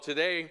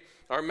Today,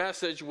 our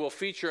message will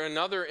feature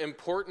another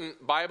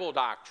important Bible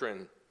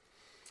doctrine.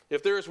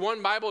 If there is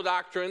one Bible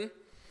doctrine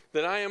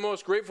that I am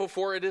most grateful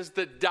for, it is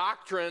the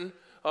doctrine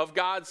of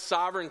God's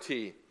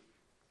sovereignty.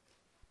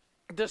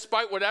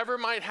 Despite whatever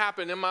might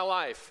happen in my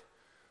life,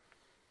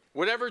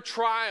 whatever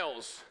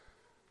trials,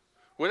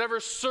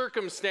 whatever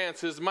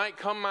circumstances might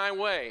come my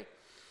way,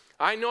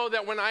 I know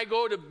that when I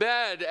go to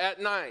bed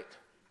at night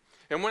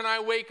and when I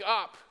wake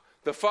up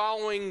the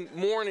following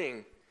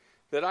morning,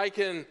 that I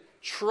can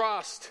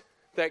trust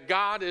that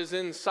God is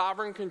in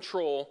sovereign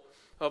control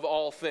of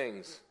all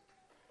things.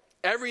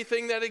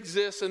 Everything that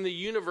exists in the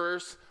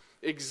universe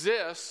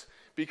exists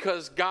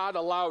because God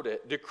allowed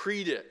it,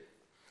 decreed it,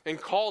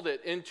 and called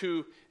it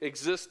into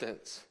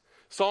existence.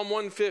 Psalm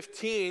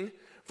 115,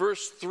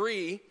 verse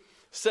 3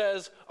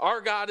 says, "Our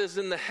God is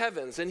in the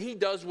heavens, and he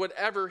does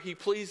whatever he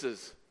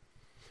pleases."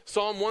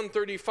 Psalm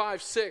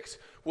 135, 6,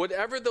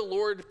 "Whatever the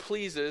Lord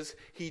pleases,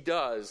 he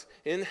does,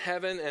 in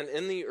heaven and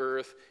in the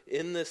earth,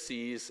 in the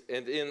seas,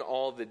 and in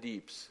all the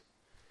deeps.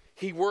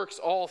 He works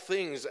all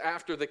things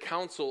after the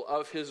counsel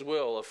of his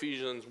will,"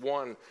 Ephesians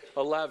 1,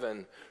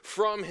 11.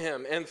 "From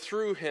him and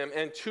through him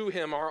and to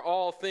him are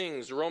all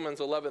things,"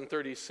 Romans 11,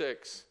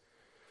 36.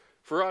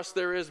 "For us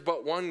there is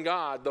but one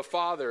God, the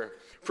Father,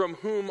 from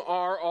whom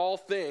are all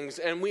things,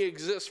 and we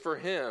exist for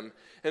him,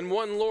 and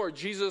one Lord,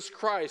 Jesus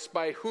Christ,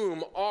 by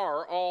whom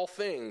are all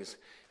things,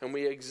 and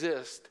we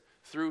exist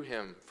through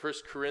him."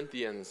 1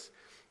 Corinthians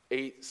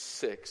 8,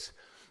 6.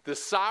 The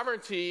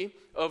sovereignty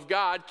of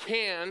God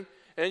can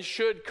and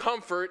should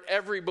comfort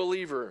every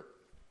believer.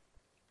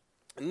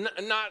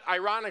 Not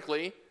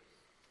ironically,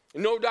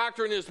 no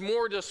doctrine is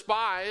more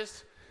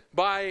despised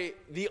by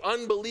the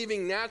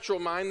unbelieving natural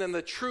mind than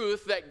the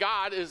truth that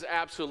God is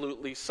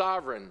absolutely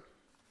sovereign.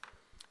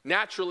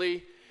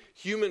 Naturally,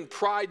 human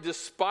pride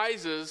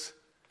despises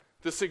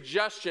the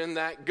suggestion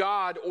that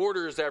God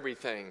orders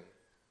everything,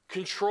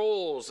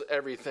 controls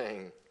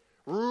everything,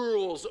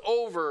 rules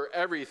over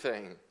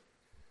everything.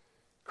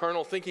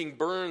 Carnal thinking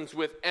burns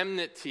with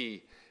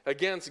enmity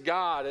against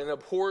God and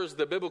abhors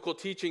the biblical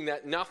teaching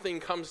that nothing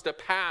comes to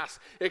pass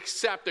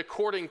except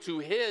according to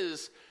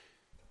his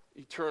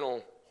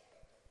eternal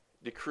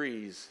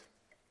decrees.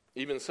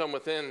 Even some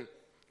within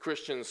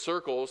Christian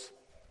circles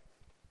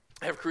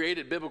have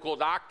created biblical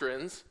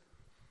doctrines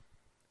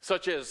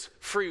such as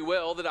free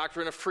will, the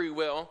doctrine of free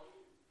will,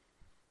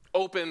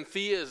 open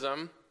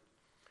theism,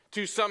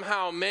 to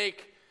somehow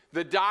make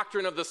the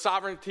doctrine of the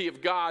sovereignty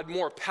of God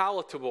more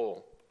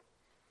palatable.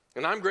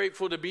 And I'm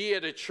grateful to be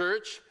at a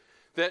church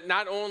that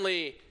not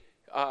only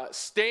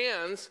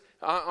stands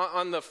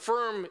on the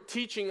firm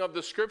teaching of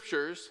the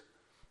scriptures,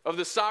 of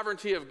the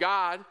sovereignty of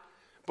God,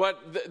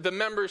 but the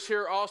members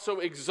here also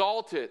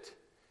exalt it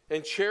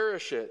and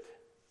cherish it.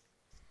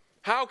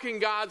 How can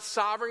God's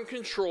sovereign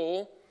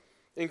control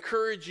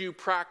encourage you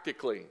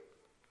practically?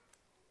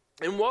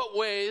 In what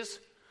ways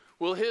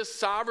will his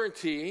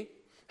sovereignty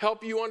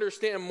help you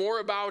understand more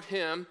about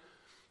him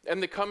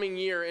and the coming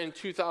year in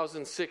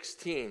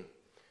 2016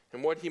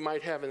 and what he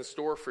might have in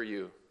store for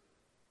you?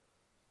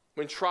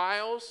 When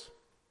trials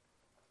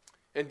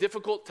and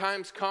difficult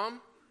times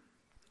come,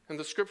 and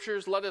the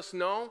scriptures let us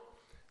know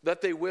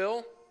that they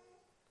will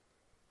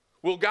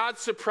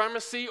God's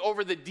supremacy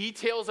over the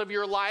details of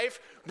your life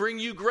bring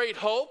you great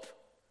hope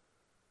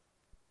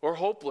or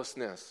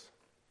hopelessness?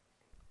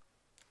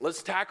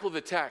 Let's tackle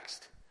the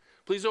text.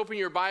 Please open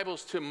your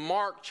Bibles to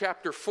Mark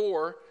chapter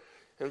 4,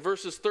 and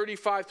verses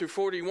 35 through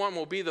 41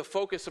 will be the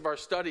focus of our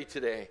study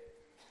today.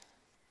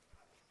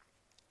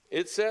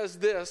 It says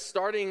this,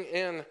 starting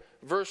in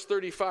verse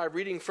 35,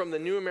 reading from the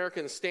New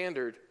American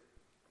Standard.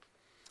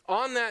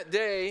 "On that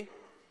day,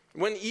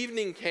 when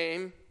evening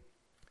came,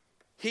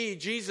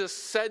 Jesus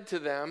said to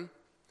them,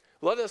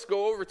 'Let us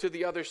go over to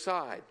the other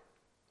side.'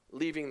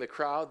 Leaving the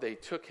crowd, they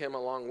took him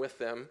along with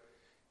them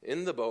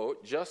in the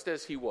boat, just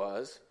as he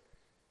was,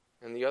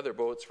 and the other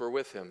boats were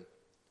with him.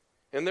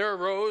 And there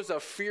arose a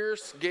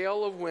fierce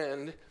gale of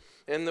wind,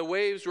 and the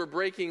waves were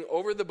breaking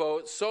over the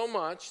boat so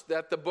much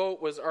that the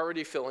boat was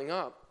already filling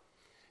up.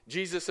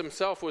 Jesus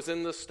himself was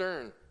in the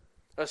stern,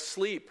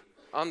 asleep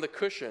on the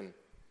cushion.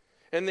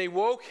 And they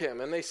woke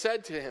him, and they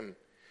said to him,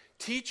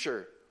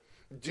 'Teacher,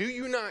 do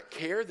you not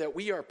care that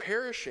we are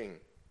perishing?'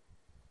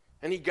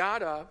 And he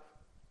got up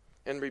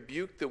and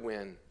rebuked the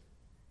wind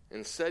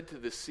and said to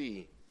the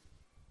sea,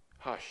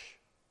 'Hush,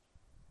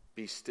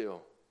 be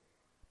still.'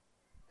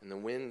 And the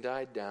wind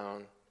died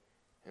down,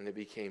 and it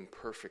became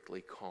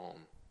perfectly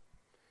calm.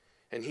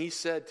 And he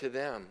said to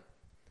them,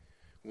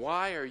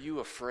 'Why are you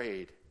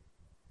afraid?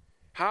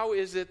 How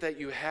is it that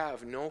you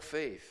have no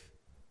faith?'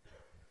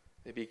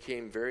 They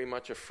became very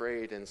much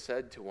afraid and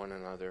said to one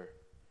another,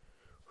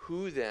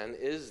 'Who then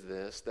is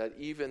this that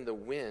even the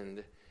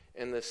wind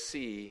and the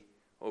sea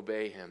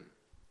obey him?'"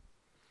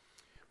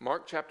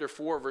 Mark chapter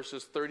 4,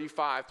 verses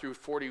 35 through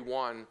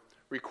 41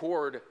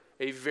 record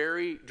a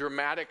very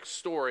dramatic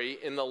story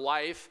in the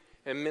life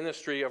and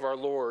ministry of our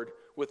Lord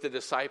with the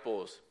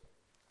disciples.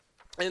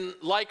 And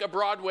like a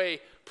Broadway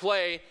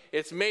play,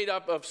 it's made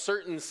up of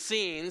certain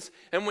scenes,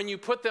 and when you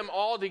put them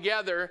all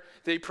together,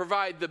 they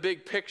provide the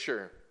big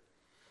picture.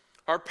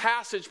 Our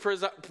passage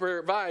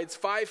provides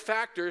 5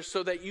 factors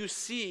so that you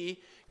see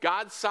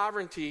God's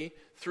sovereignty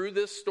through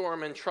this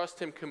storm and trust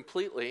him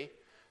completely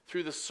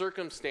through the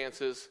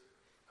circumstances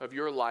of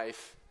your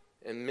life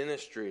and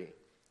ministry.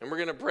 And we're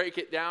going to break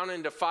it down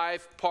into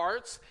 5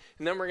 parts,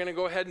 and then we're going to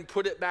go ahead and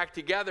put it back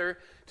together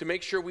to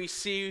make sure we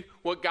see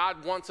what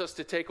God wants us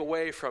to take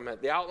away from it.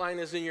 The outline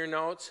is in your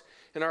notes,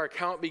 and our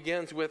account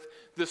begins with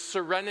the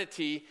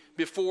serenity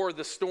before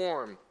the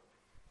storm.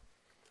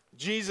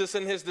 Jesus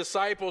and his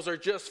disciples are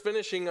just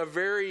finishing a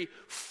very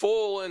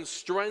full and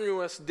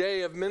strenuous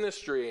day of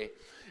ministry.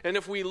 And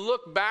if we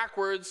look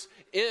backwards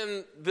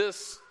in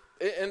this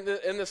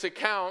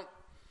account,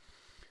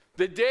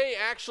 the day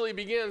actually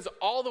begins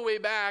all the way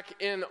back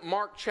in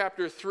Mark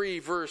chapter 3,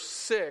 verse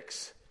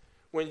 6,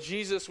 when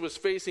Jesus was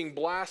facing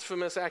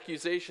blasphemous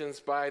accusations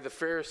by the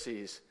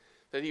Pharisees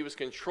that he was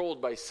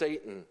controlled by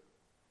Satan.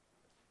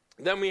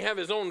 Then we have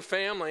his own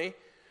family,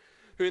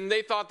 and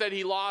they thought that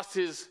he lost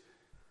his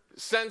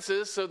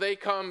senses, so they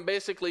come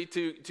basically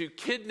to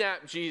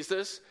kidnap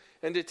Jesus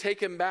and to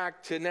take him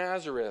back to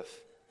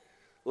Nazareth.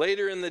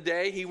 Later in the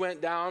day, he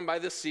went down by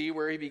the sea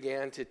where he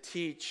began to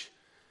teach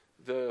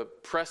the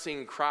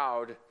pressing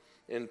crowd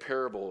in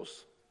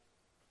parables.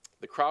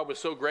 The crowd was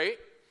so great,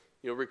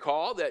 you'll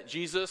recall that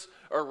Jesus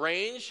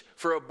arranged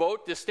for a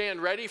boat to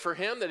stand ready for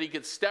him that he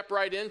could step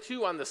right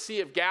into on the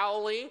Sea of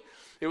Galilee.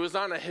 It was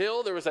on a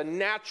hill. There was a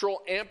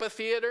natural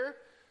amphitheater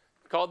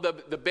called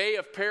the Bay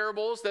of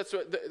Parables. That's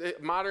what the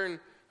modern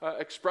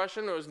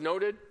expression was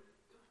noted.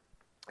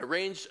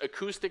 Arranged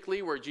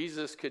acoustically where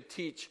Jesus could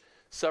teach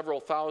several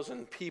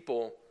thousand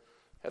people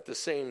at the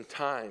same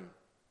time.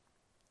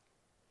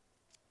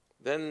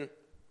 Then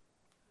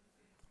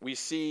we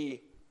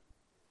see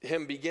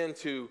him begin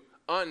to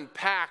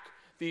unpack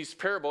these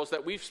parables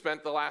that we've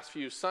spent the last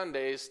few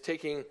Sundays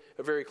taking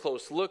a very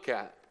close look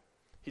at.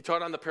 He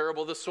taught on the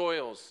parable of the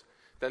soils,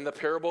 then the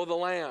parable of the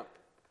lamp,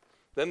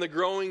 then the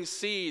growing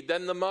seed,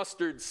 then the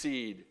mustard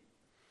seed.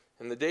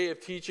 And the day of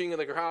teaching of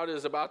the crowd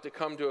is about to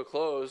come to a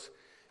close.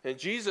 And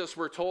Jesus,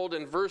 we're told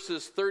in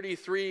verses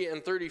 33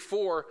 and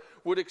 34,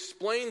 would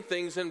explain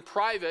things in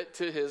private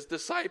to his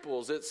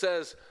disciples. It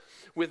says,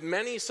 with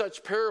many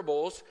such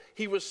parables,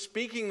 he was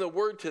speaking the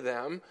word to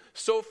them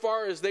so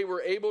far as they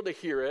were able to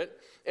hear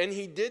it, and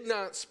he did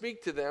not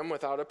speak to them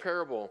without a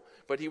parable,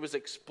 but he was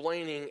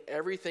explaining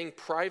everything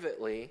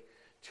privately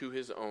to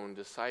his own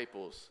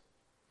disciples.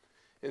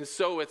 And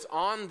so it's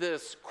on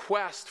this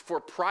quest for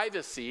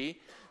privacy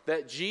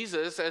that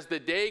Jesus, as the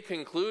day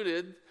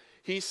concluded,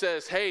 he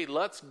says, hey,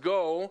 let's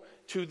go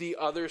to the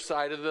other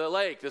side of the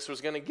lake. This was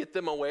going to get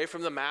them away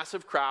from the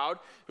massive crowd.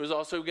 It was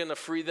also going to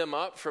free them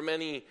up from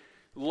any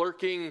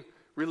lurking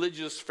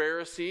religious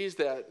Pharisees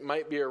that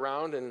might be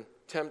around and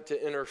tempt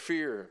to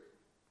interfere.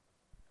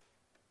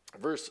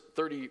 Verse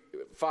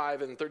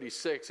 35 and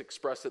 36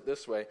 express it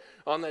this way.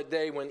 On that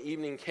day when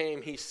evening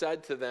came, he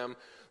said to them,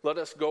 let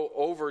us go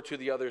over to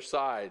the other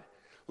side.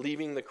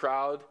 Leaving the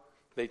crowd,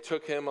 they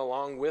took him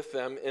along with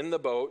them in the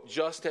boat,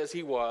 just as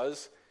he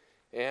was,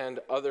 and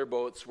other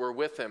boats were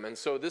with him. And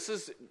so this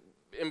is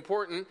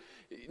important.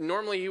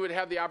 Normally he would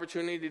have the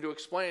opportunity to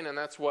explain, and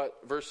that's what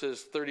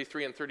verses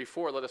 33 and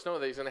 34 let us know,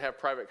 that he's going to have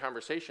private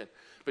conversation.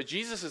 But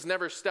Jesus has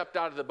never stepped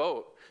out of the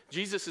boat.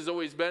 Jesus has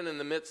always been in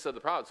the midst of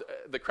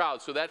the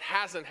crowd, so that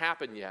hasn't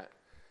happened yet.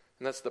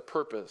 And that's the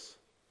purpose.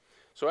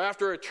 So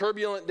after a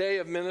turbulent day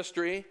of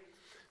ministry,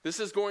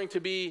 this is going to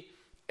be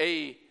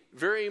a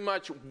very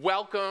much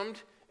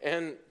welcomed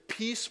and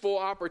peaceful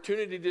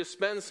opportunity to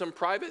spend some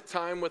private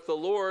time with the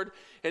Lord,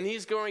 and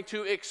he's going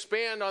to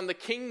expand on the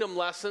kingdom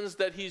lessons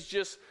that he's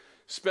just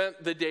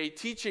spent the day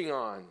teaching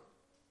on.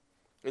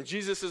 And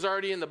Jesus is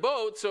already in the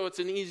boat, so it's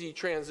an easy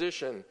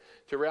transition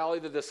to rally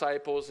the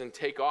disciples and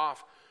take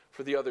off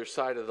for the other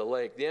side of the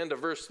lake. The end of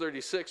verse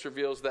 36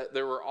 reveals that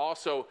there were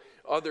also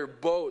other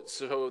boats,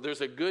 so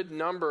there's a good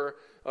number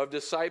of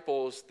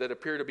disciples that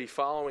appear to be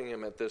following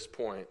him at this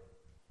point.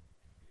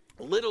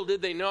 Little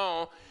did they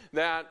know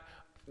that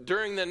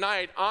during the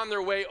night, on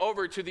their way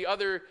over to the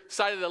other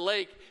side of the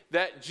lake,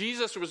 that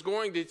Jesus was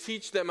going to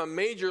teach them a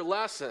major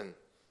lesson.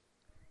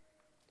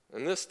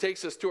 And this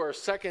takes us to our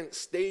second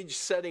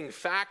stage-setting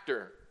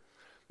factor,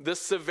 the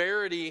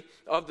severity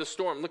of the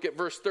storm. Look at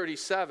verse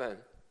 37.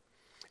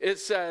 It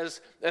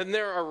says, and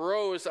there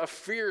arose a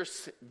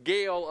fierce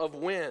gale of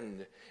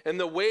wind, and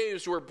the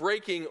waves were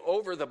breaking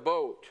over the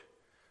boat,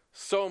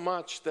 so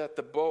much that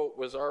the boat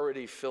was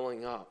already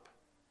filling up.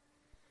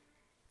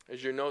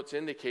 As your notes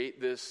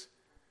indicate, this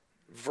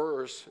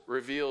verse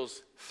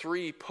reveals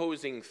 3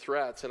 posing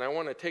threats, and I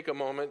want to take a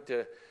moment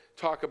to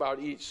talk about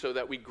each so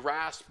that we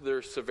grasp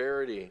their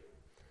severity.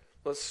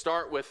 Let's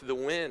start with the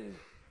wind.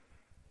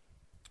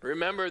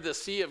 Remember the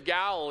Sea of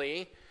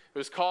Galilee. It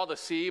was called a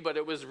sea, but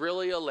it was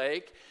really a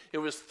lake. It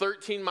was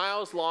 13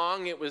 miles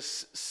long. It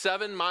was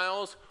 7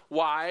 miles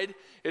wide.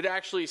 It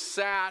actually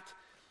sat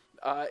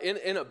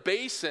in a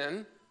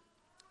basin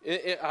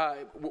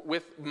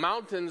with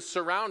mountains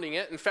surrounding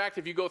it. In fact,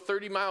 if you go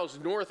 30 miles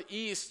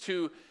northeast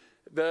to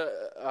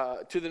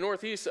the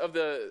northeast of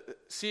the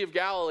Sea of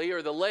Galilee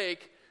or the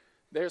lake,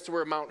 there's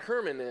where Mount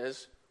Hermon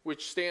is,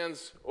 which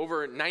stands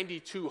over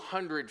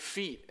 9,200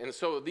 feet. And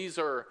so these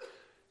are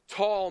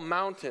tall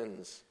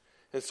mountains.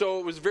 And so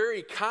it was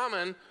very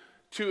common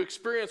to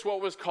experience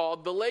what was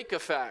called the lake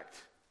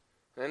effect.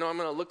 I know I'm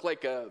going to look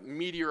like a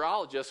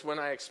meteorologist when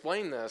I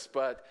explain this,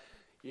 but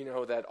you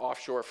know, that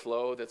offshore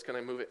flow that's going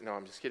to move it. No,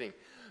 I'm just kidding.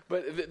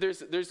 But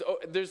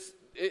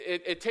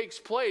it takes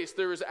place.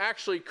 There is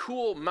actually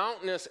cool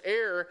mountainous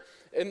air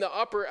in the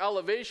upper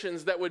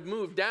elevations that would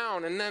move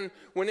down. And then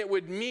when it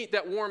would meet,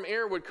 that warm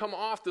air would come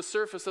off the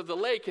surface of the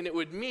lake and it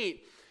would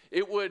meet.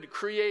 It would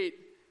create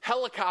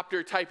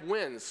helicopter type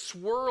winds,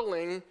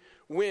 swirling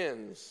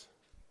winds.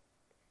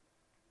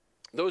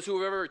 Those who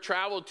have ever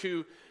traveled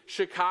to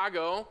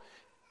Chicago,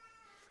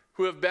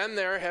 who have been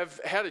there, have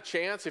had a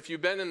chance. If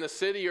you've been in the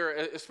city, or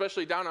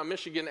especially down on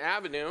Michigan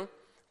Avenue,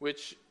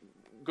 which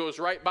goes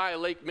right by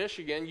Lake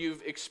Michigan,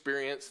 you've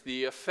experienced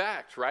the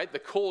effect, right? The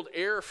cold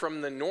air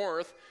from the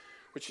north,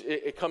 which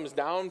it comes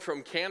down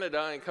from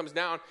Canada and comes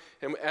down,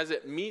 and as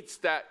it meets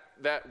that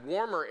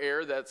warmer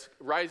air that's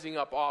rising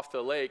up off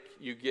the lake,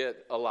 you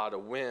get a lot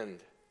of wind.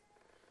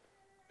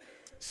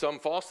 Some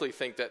falsely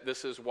think that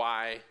this is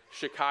why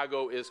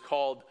Chicago is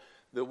called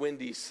the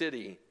Windy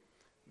City,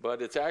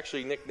 but it's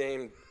actually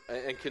nicknamed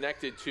and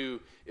connected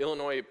to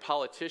Illinois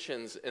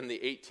politicians in the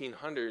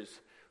 1800s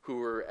who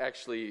were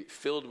actually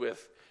filled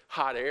with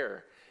hot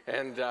air.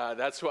 And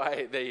that's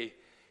why they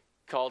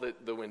called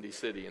it the Windy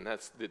City, and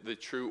that's the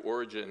true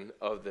origin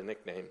of the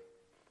nickname.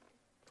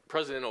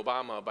 President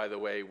Obama, by the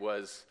way,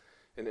 was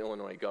an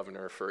Illinois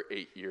governor for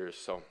 8 years,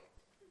 so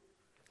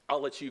I'll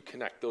let you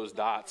connect those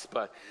dots.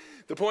 But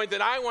the point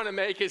that I want to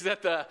make is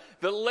that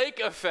the lake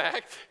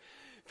effect,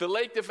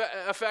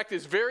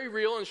 is very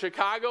real in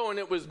Chicago, and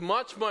it was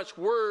much, much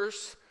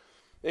worse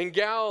in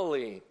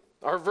Galilee.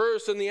 Our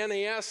verse in the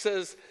NAS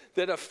says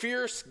that a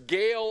fierce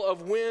gale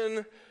of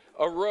wind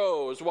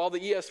arose, while the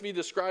ESV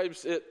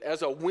describes it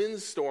as a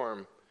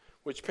windstorm,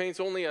 which paints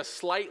only a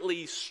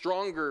slightly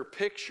stronger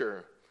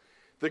picture.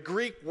 The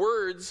Greek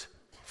words,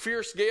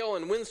 fierce gale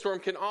and windstorm,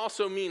 can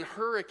also mean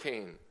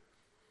hurricane.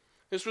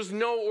 This was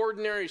no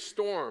ordinary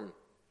storm.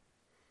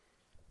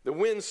 The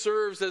wind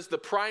serves as the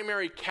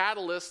primary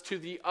catalyst to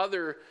the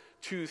other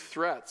two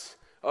threats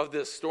of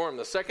this storm.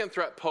 The second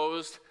threat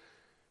posed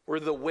were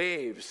the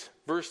waves.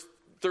 Verse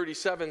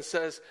 37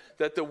 says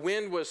that the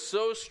wind was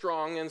so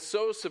strong and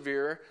so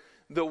severe,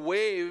 the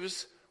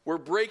waves were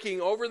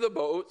breaking over the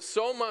boat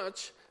so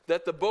much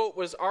that the boat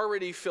was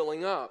already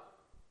filling up.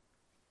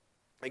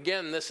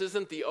 Again, this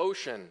isn't the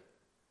ocean,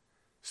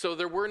 so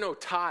there were no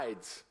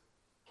tides.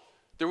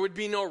 There would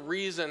be no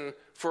reason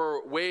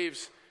for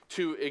waves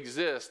to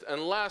exist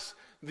unless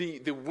the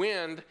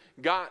wind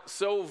got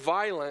so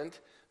violent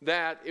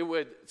that it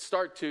would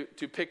start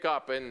to pick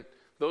up. And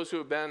those who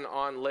have been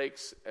on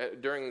lakes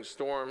during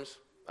storms,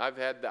 I've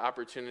had the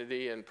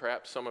opportunity, and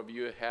perhaps some of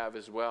you have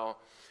as well,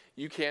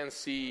 you can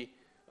see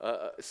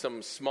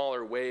some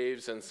smaller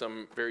waves and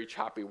some very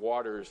choppy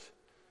waters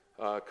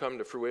come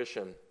to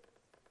fruition.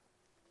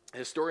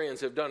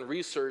 Historians have done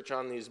research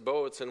on these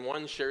boats, and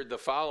one shared the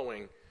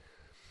following.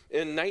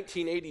 In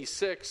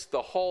 1986,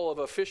 the hull of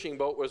a fishing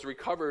boat was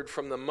recovered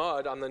from the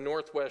mud on the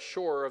northwest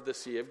shore of the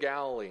Sea of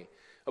Galilee,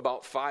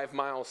 about 5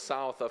 miles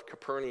south of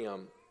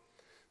Capernaum.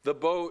 The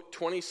boat,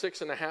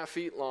 26.5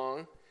 feet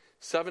long,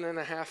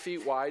 7.5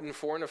 feet wide, and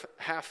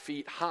 4.5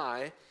 feet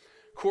high,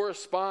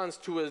 corresponds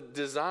to a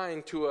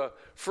design to a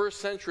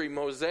first-century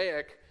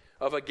mosaic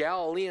of a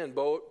Galilean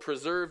boat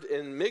preserved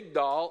in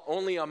Migdal,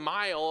 only a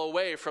mile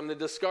away from the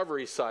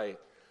discovery site,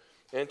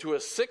 and to a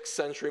 6th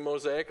century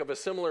mosaic of a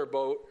similar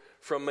boat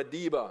from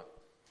Medeba.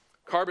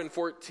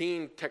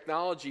 Carbon-14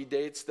 technology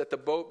dates the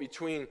boat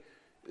between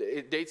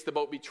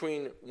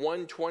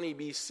 120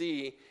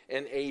 BC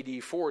and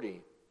AD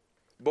 40.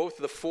 Both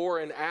the fore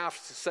and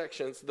aft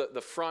sections,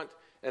 the front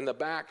and the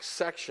back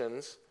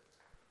sections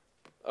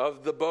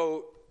of the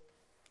boat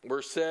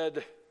were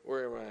said,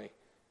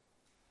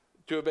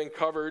 to have been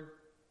covered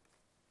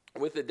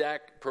with the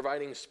deck,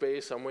 providing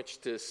space on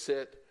which to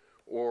sit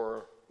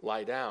or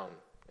lie down.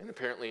 And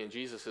apparently in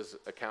Jesus'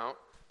 account,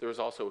 there was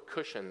also a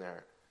cushion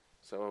there.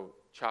 So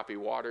choppy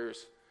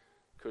waters,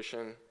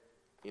 cushion,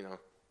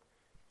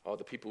 all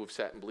the people who've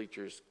sat in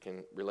bleachers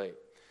can relate.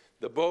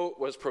 The boat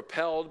was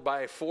propelled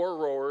by 4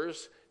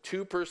 rowers,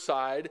 2 per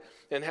side,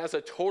 and has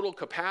a total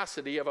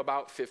capacity of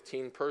about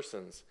 15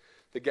 persons.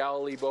 The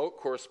Galilee boat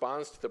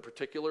corresponds to the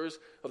particulars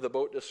of the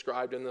boat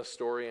described in the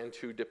story and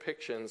to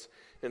depictions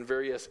in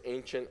various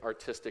ancient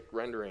artistic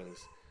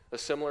renderings. A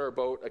similar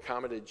boat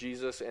accommodated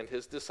Jesus and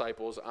his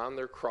disciples on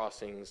their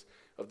crossings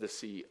of the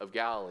Sea of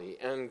Galilee,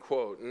 end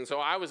quote. And so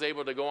I was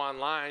able to go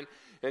online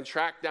and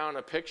track down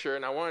a picture,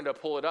 and I wanted to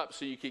pull it up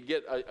so you could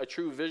get a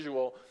true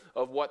visual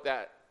of what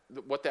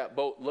that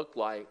boat looked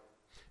like.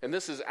 And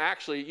this is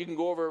actually, you can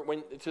go over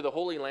to the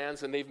Holy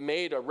Lands, and they've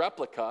made a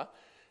replica,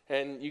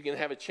 and you can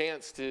have a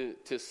chance to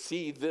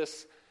see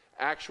this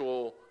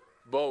actual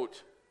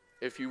boat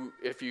if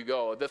you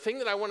go. The thing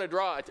that I want to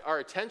draw our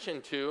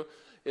attention to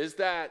is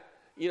that,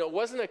 it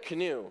wasn't a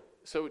canoe.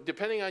 So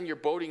depending on your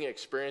boating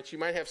experience, you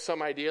might have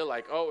some idea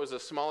like, oh, it was a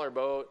smaller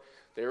boat.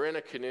 They were in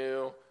a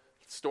canoe.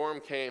 Storm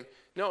came.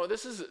 No,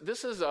 this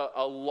is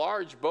a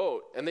large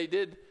boat, and they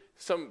did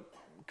some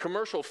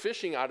commercial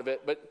fishing out of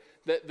it, but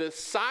the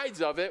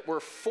sides of it were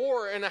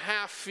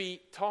 4.5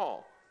 feet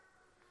tall.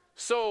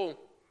 So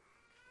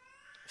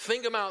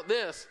think about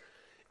this.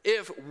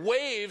 If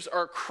waves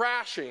are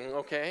crashing,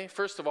 okay,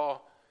 first of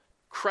all,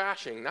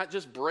 crashing, not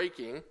just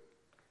breaking,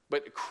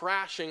 but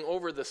crashing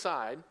over the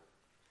side,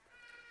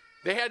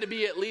 they had to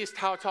be at least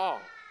how tall?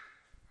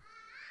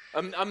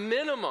 A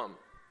minimum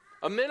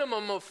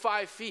of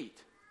 5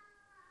 feet.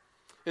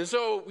 And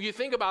so you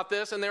think about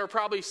this, and they were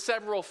probably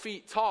several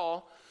feet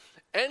tall.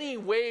 Any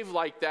wave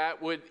like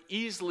that would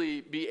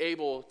easily be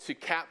able to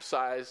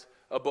capsize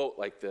a boat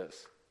like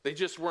this. They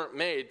just weren't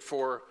made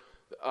for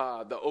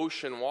the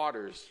ocean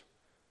waters.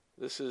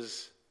 This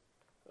is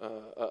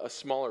a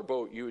smaller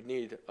boat. You would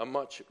need a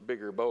much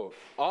bigger boat.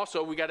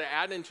 Also, we got to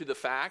add into the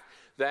fact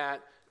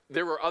that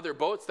there were other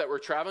boats that were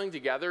traveling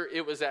together.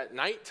 It was at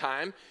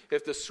nighttime.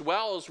 If the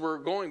swells were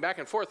going back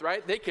and forth,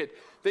 right, they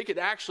could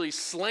actually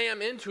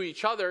slam into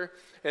each other,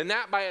 and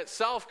that by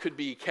itself could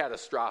be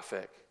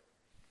catastrophic.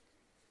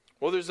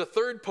 Well, there's a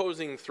third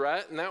posing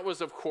threat, and that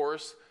was, of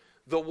course,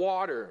 the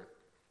water.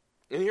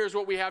 And here's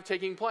what we have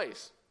taking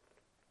place.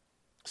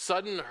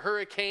 Sudden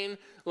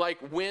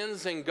hurricane-like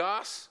winds and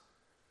gusts,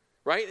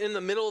 right in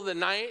the middle of the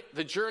night.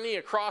 The journey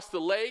across the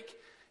lake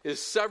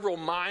is several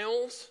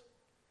miles,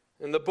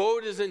 and the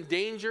boat is in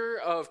danger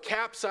of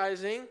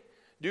capsizing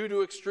due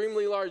to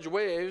extremely large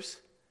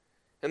waves.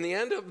 And the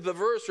end of the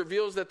verse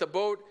reveals that the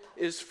boat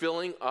is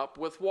filling up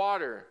with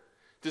water.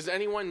 Does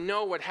anyone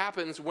know what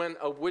happens when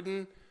a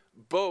wooden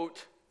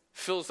boat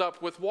fills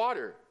up with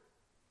water?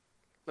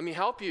 Let me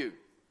help you.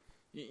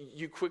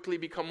 You quickly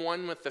become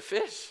one with the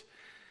fish.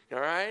 All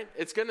right?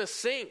 It's going to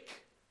sink.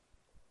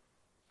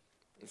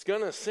 It's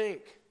going to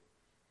sink.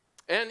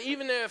 And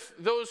even if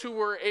those who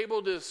were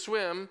able to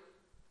swim,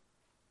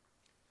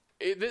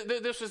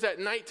 this was at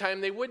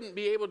nighttime, they wouldn't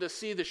be able to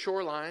see the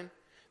shoreline.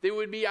 They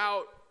would be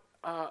out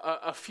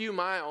a few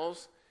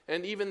miles,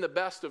 and even the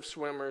best of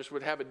swimmers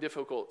would have a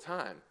difficult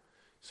time.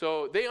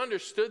 So they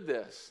understood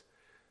this,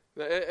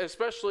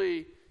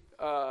 especially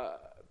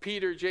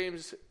Peter,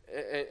 James,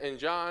 and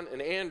John, and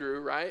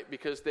Andrew, right?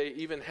 Because they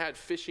even had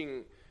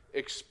fishing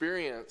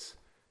experience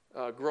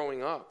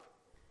growing up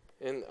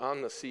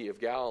on the Sea of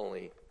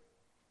Galilee.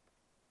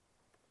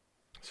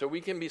 So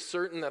we can be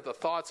certain that the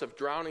thoughts of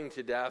drowning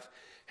to death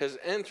has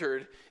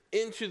entered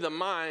into the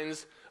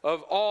minds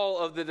of all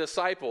of the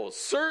disciples.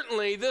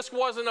 Certainly, this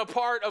wasn't a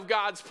part of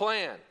God's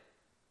plan.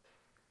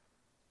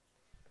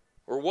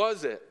 Or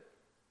was it?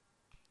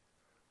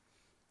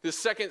 This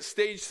second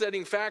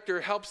stage-setting factor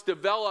helps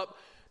develop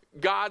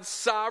God's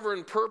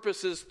sovereign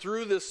purposes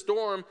through this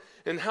storm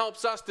and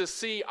helps us to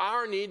see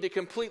our need to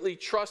completely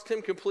trust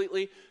Him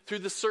completely through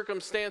the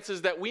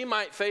circumstances that we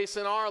might face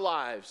in our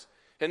lives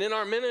and in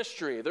our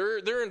ministry.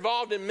 They're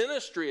involved in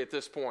ministry at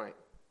this point.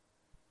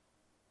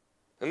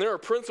 And there are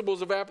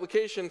principles of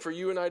application for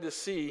you and I to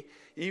see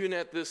even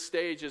at this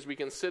stage as we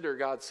consider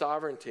God's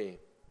sovereignty.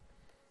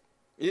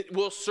 It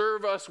will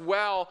serve us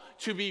well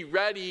to be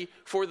ready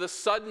for the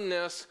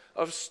suddenness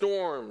of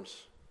storms.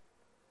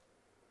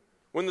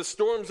 When the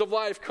storms of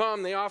life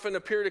come, they often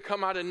appear to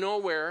come out of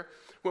nowhere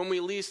when we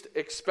least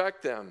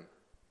expect them.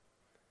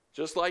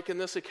 Just like in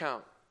this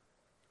account,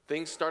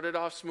 things started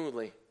off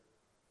smoothly,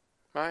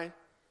 right?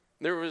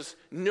 There was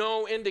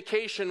no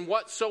indication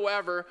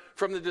whatsoever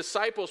from the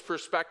disciples'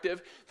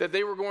 perspective that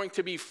they were going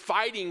to be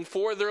fighting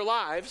for their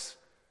lives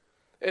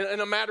in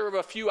a matter of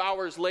a few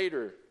hours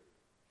later.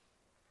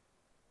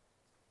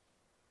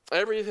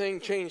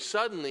 Everything changed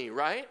suddenly,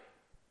 right?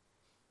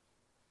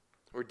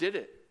 Or did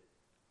it?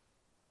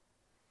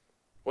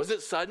 Was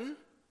it sudden?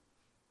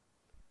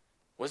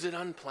 Was it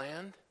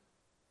unplanned?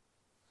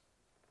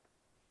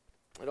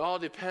 It all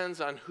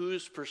depends on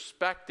whose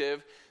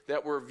perspective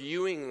that we're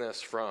viewing this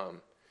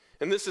from.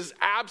 And this is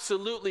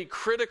absolutely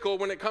critical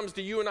when it comes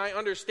to you and I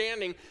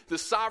understanding the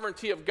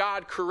sovereignty of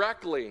God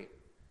correctly.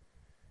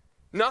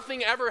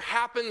 Nothing ever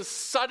happens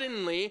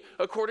suddenly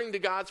according to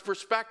God's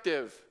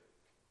perspective.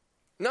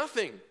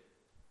 Nothing.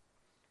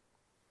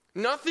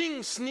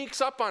 Nothing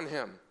sneaks up on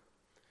Him.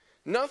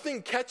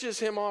 Nothing catches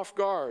Him off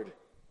guard.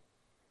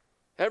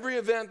 Every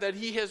event that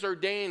He has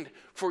ordained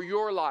for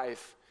your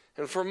life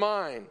and for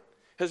mine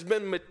has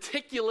been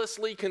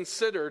meticulously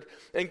considered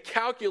and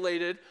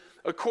calculated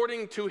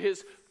according to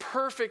His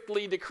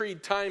perfectly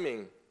decreed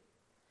timing.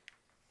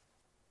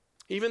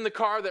 Even the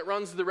car that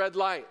runs the red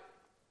light,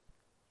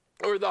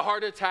 or the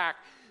heart attack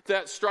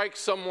that strikes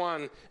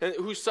someone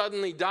who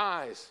suddenly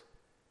dies,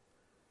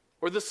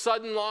 or the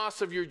sudden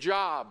loss of your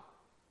job,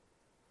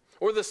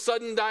 or the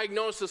sudden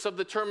diagnosis of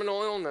the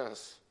terminal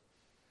illness.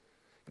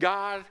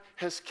 God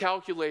has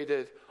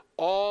calculated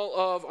all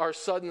of our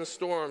sudden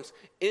storms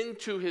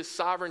into His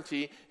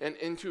sovereignty and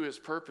into His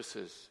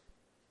purposes.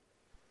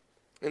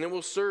 And it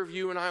will serve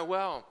you and I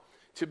well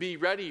to be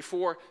ready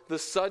for the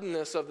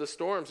suddenness of the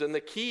storms. And the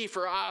key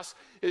for us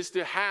is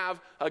to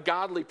have a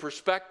godly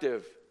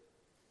perspective,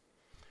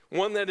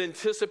 one that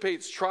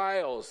anticipates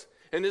trials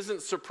and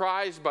isn't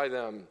surprised by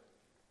them.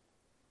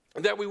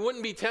 That we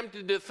wouldn't be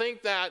tempted to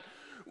think that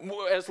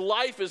as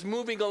life is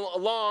moving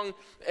along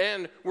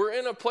and we're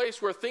in a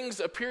place where things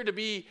appear to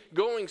be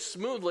going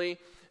smoothly,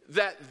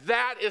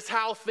 that is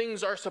how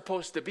things are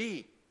supposed to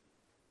be.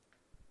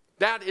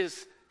 That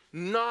is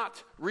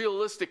not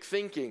realistic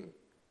thinking.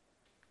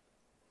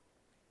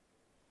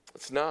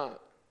 It's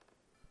not.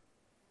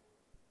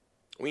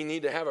 We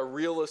need to have a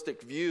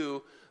realistic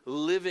view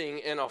living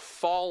in a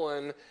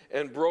fallen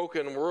and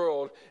broken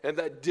world, and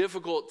that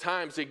difficult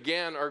times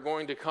again are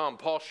going to come.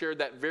 Paul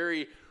shared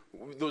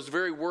those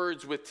very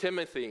words with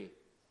Timothy.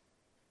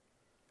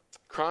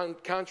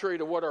 Contrary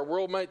to what our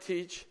world might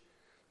teach,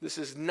 this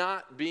is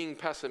not being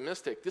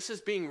pessimistic. This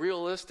is being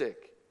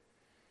realistic.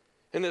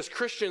 And as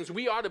Christians,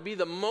 we ought to be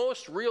the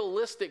most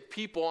realistic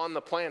people on the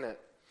planet,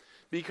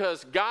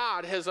 because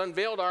God has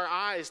unveiled our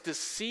eyes to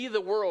see the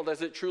world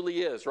as it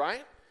truly is,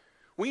 right?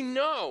 We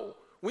know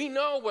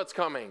what's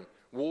coming.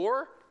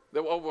 War?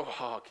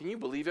 Can you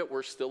believe it?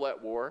 We're still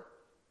at war.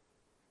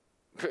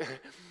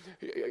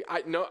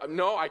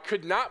 I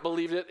could not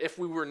believe it if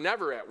we were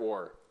never at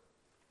war.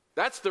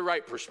 That's the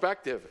right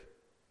perspective.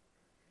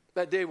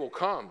 That day will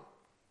come.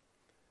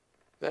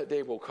 That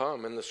day will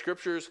come. And the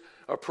scriptures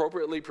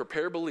appropriately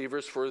prepare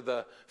believers for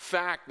the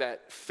fact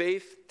that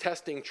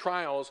faith-testing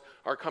trials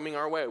are coming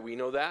our way. We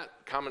know that.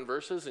 Common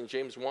verses in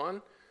James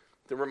 1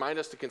 to remind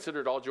us to consider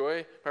it all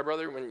joy, my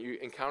brother, when you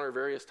encounter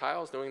various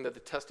trials, knowing that the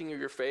testing of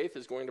your faith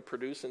is going to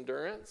produce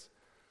endurance.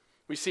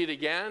 We see it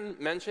again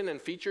mentioned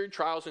and featured,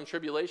 trials and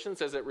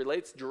tribulations, as it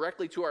relates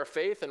directly to our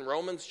faith in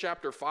Romans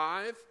chapter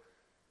 5.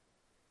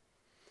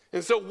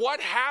 And so what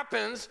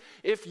happens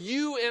if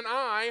you and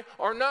I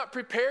are not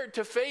prepared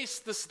to face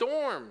the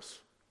storms?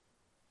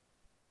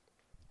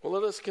 Well,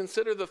 let us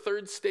consider the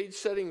third stage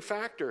setting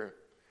factor,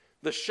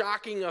 the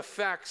shocking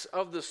effects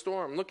of the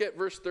storm. Look at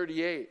verse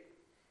 38,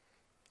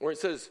 where it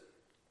says,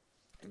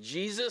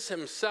 Jesus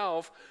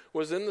himself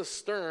was in the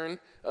stern,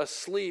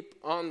 asleep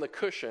on the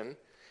cushion,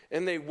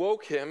 and they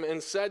woke him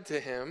and said to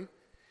him,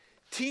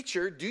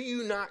 "Teacher, do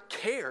you not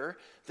care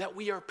that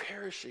we are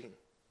perishing?"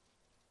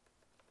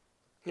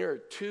 Here are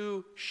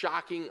two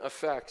shocking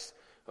effects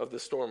of the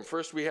storm.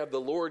 First, we have the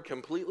Lord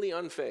completely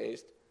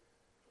unfazed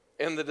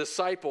and the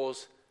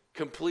disciples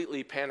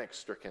completely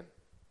panic-stricken.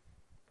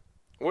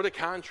 What a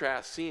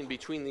contrast seen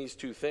between these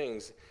two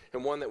things,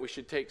 and one that we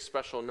should take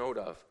special note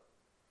of.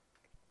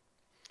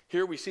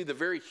 Here we see the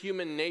very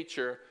human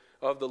nature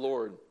of the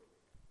Lord.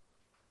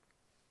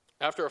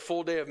 After a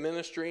full day of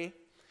ministry,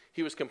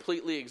 he was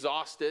completely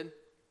exhausted.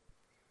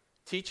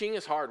 Teaching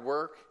is hard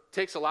work.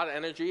 Takes a lot of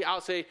energy.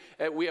 I'll say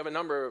we have a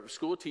number of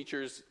school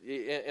teachers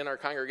in our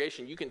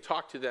congregation. You can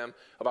talk to them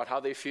about how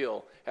they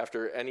feel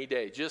after any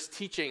day. Just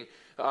teaching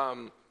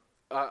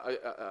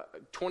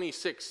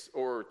 26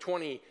 or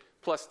 20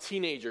 plus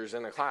teenagers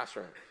in a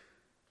classroom.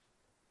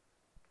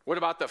 What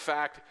about the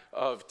fact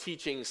of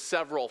teaching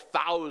several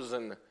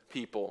thousand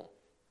people,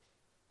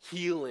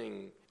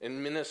 healing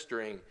and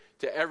ministering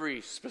to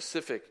every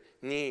specific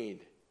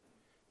need?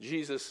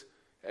 Jesus,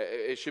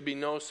 it should be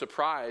no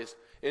surprise,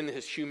 in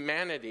his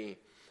humanity,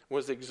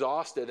 was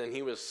exhausted, and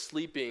he was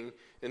sleeping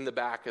in the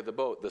back of the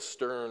boat, the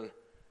stern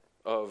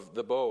of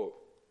the boat.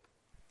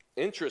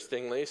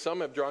 Interestingly, some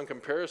have drawn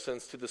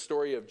comparisons to the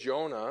story of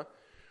Jonah,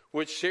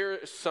 which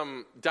share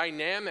some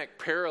dynamic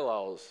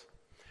parallels.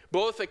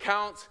 Both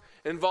accounts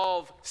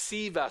involve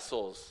sea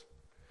vessels.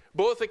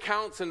 Both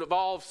accounts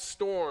involve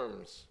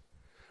storms.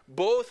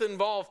 Both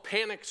involve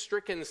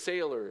panic-stricken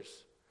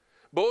sailors.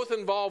 Both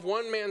involve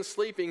one man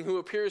sleeping who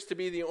appears to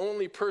be the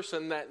only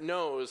person that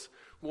knows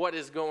what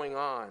is going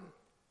on.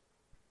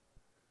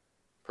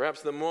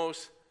 Perhaps the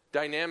most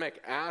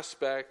dynamic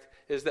aspect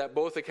is that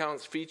both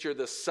accounts feature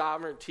the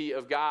sovereignty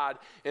of God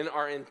and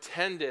are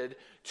intended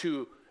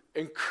to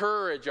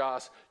encourage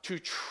us to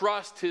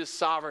trust his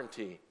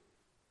sovereignty.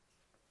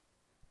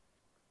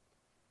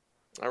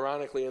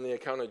 Ironically, in the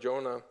account of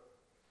Jonah,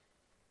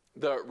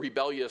 the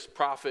rebellious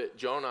prophet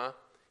Jonah,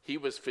 he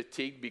was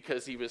fatigued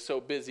because he was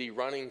so busy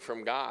running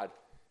from God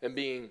and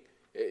being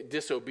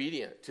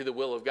disobedient to the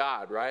will of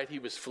God, right? He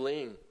was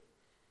fleeing.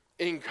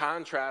 In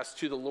contrast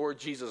to the Lord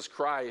Jesus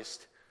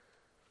Christ,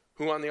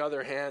 who on the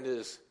other hand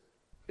is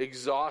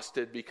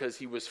exhausted because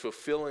he was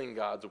fulfilling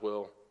God's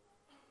will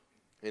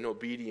in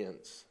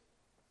obedience.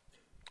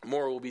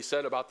 More will be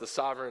said about the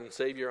sovereign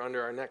Savior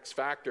under our next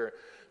factor.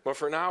 But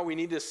for now, we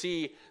need to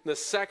see the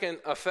second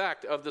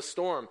effect of the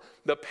storm,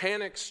 the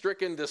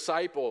panic-stricken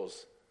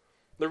disciples.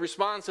 The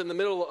response in the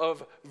middle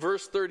of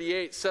verse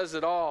 38 says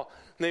it all.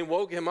 And they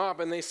woke him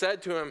up and they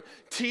said to him,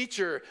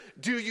 "Teacher,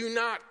 do you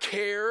not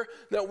care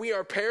that we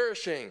are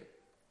perishing?"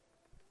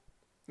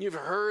 You've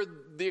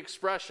heard the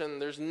expression,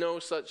 there's no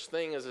such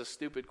thing as a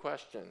stupid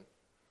question.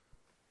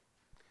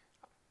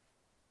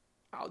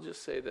 I'll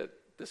just say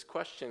that this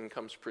question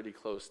comes pretty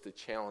close to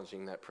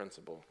challenging that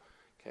principle.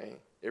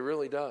 Okay? It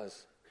really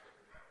does.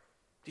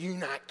 Do you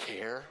not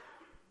care?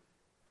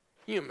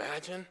 Can you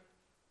imagine?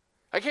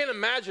 I can't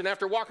imagine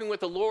after walking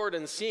with the Lord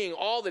and seeing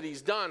all that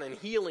he's done and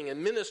healing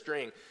and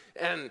ministering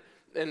and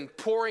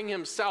pouring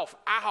himself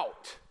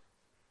out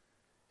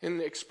in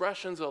the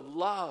expressions of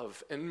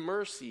love and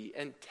mercy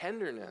and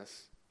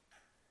tenderness.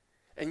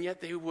 And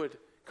yet they would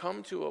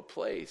come to a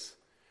place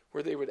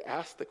where they would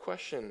ask the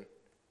question,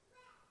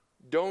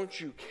 don't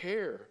you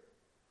care?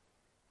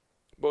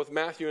 Both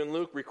Matthew and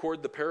Luke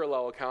record the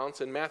parallel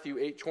accounts. In Matthew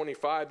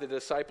 8:25, the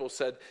disciples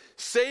said,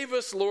 "Save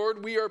us,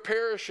 Lord, we are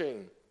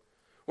perishing."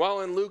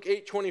 While in Luke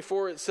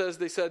 8:24, it says,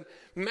 they said,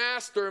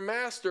 "Master,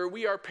 Master,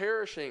 we are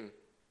perishing."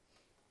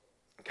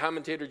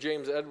 Commentator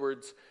James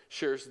Edwards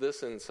shares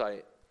this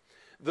insight.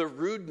 The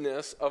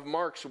rudeness of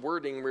Mark's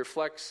wording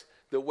reflects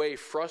the way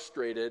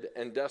frustrated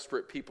and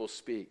desperate people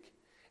speak,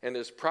 and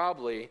is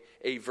probably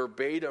a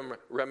verbatim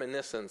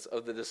reminiscence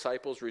of the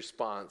disciples'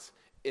 response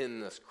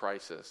in this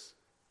crisis,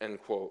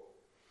 end quote.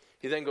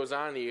 He then goes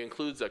on and he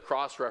includes a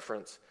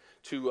cross-reference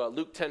to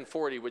Luke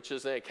 10:40, which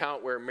is an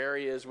account where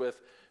Mary is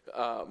with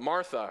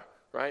Martha,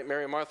 right?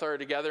 Mary and Martha are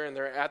together and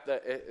they're at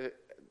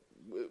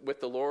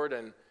with the Lord,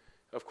 and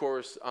of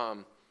course,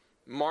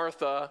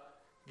 Martha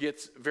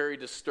gets very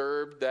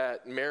disturbed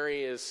that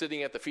Mary is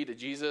sitting at the feet of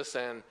Jesus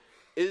and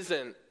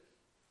isn't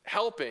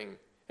helping.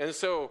 And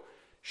so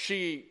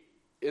she,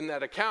 in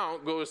that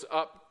account, goes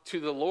up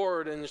to the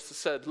Lord and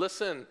said,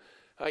 "Listen,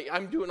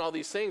 I'm doing all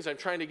these things. I'm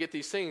trying to get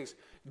these things.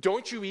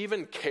 Don't you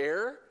even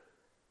care?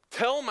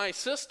 Tell my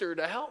sister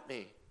to help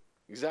me."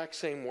 Exact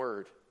same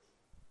word.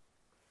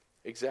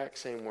 Exact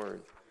same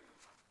word.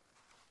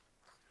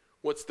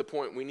 What's the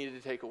point we need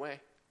to take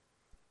away?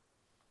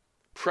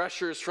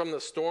 Pressures from the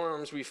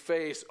storms we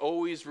face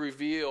always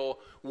reveal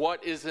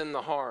what is in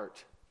the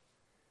heart.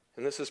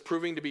 And this is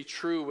proving to be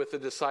true with the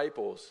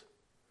disciples.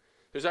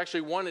 There's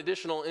actually one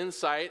additional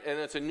insight, and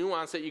it's a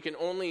nuance that you can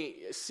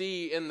only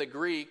see in the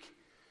Greek.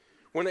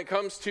 When it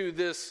comes to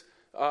this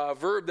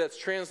verb that's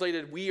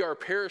translated, "we are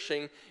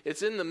perishing,"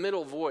 it's in the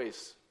middle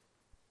voice.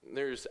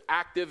 There's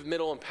active,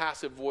 middle, and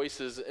passive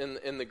voices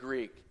in the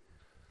Greek.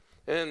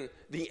 And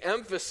the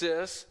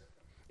emphasis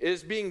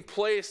is being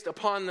placed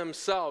upon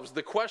themselves.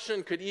 The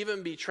question could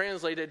even be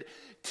translated,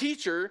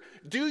 "Teacher,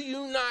 do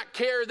you not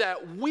care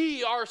that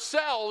we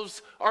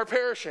ourselves are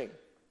perishing?"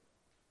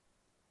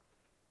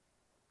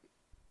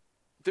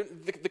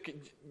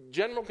 The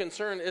general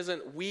concern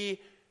isn't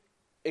we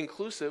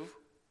inclusive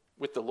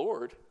with the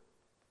Lord.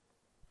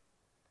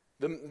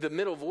 The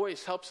middle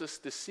voice helps us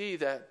to see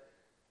that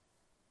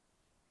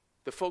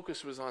the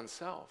focus was on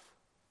self.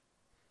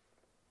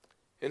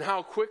 And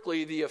how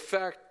quickly the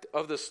effect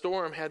of the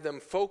storm had them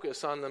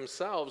focus on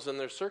themselves and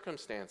their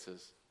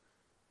circumstances.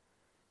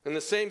 And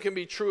the same can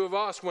be true of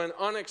us when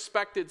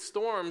unexpected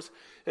storms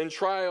and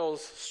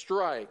trials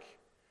strike.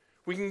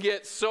 We can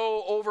get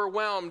so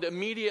overwhelmed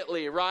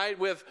immediately, right,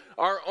 with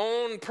our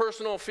own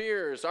personal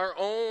fears, our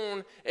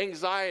own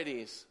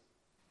anxieties.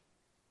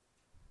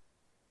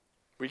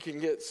 We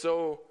can get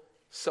so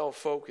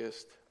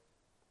self-focused.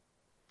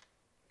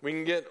 We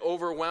can get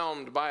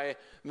overwhelmed by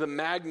the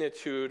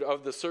magnitude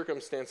of the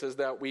circumstances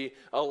that we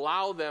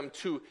allow them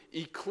to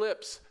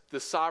eclipse the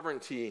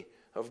sovereignty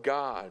of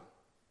God.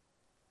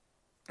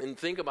 And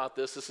think about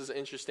this. This is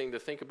interesting to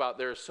think about.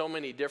 There are so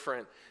many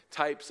different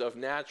types of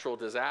natural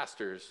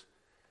disasters.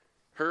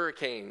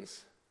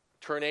 Hurricanes,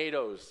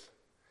 tornadoes,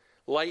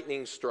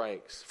 lightning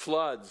strikes,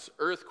 floods,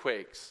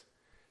 earthquakes,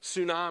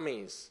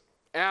 tsunamis,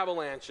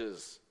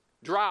 avalanches,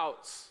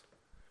 droughts,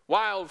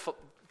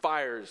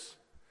 wildfires,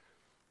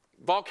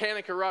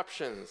 volcanic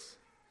eruptions,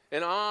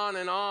 and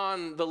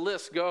on the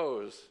list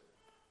goes.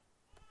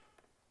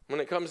 When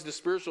it comes to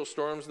spiritual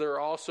storms, there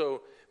are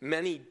also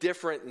many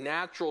different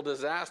natural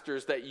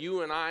disasters that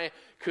you and I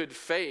could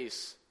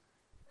face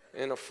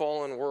in a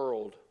fallen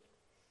world.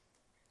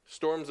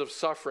 Storms of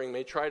suffering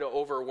may try to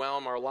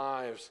overwhelm our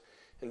lives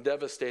and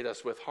devastate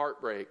us with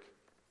heartbreak,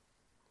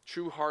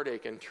 true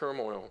heartache and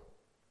turmoil.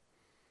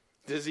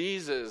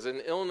 Diseases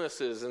and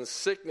illnesses and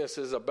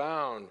sicknesses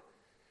abound,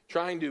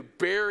 trying to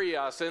bury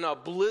us in a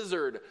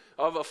blizzard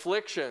of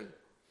affliction.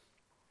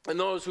 And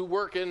those who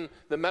work in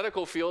the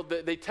medical field,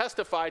 they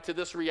testify to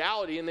this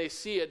reality and they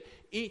see it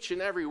each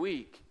and every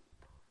week.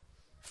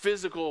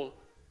 Physical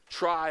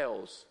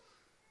trials,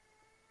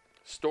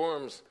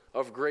 storms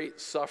of great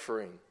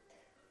suffering.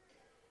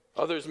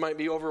 Others might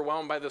be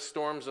overwhelmed by the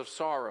storms of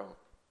sorrow.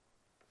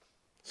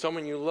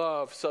 Someone you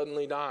love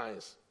suddenly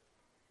dies,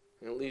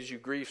 and it leaves you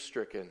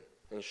grief-stricken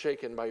and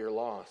shaken by your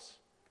loss.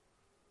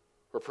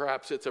 Or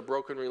perhaps it's a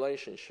broken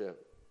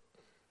relationship.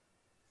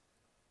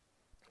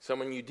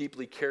 Someone you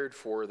deeply cared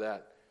for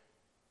that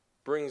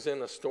brings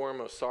in a storm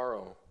of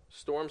sorrow.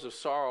 Storms of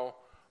sorrow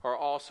are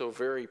also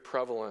very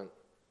prevalent.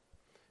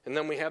 And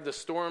then we have the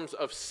storms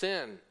of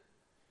sin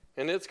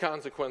and its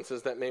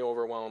consequences that may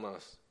overwhelm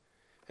us.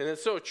 And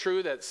it's so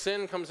true that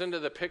sin comes into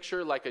the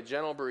picture like a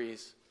gentle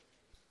breeze.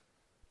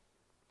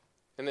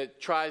 And it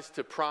tries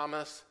to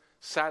promise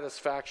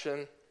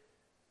satisfaction,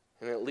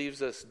 and it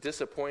leaves us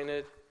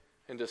disappointed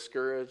and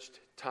discouraged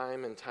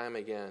time and time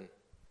again.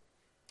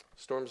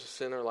 Storms of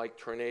sin are like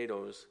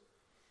tornadoes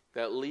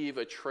that leave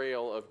a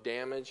trail of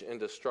damage and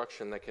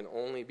destruction that can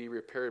only be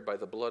repaired by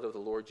the blood of the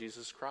Lord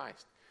Jesus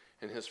Christ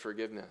and his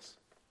forgiveness.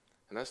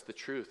 And that's the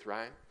truth,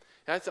 right?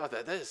 And I thought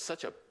that is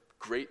such a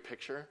great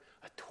picture.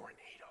 A tornado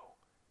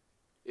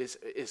is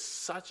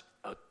such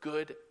a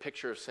good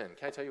picture of sin.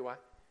 Can I tell you why?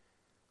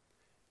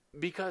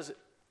 Because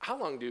how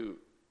long do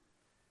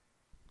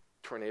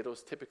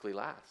tornadoes typically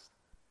last?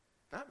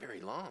 Not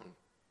very long.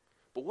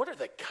 But what are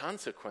the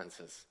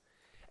consequences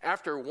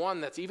after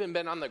one that's even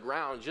been on the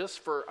ground just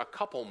for a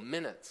couple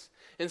minutes?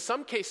 In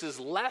some cases,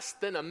 less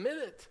than a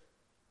minute.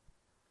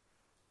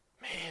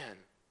 Man,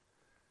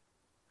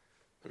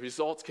 the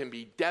results can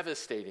be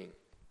devastating.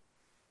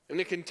 And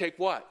it can take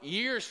what?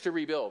 Years to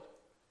rebuild.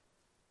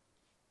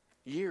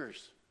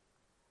 Years.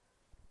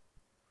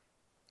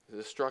 The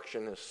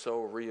destruction is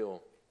so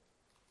real.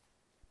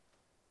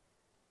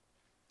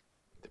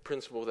 The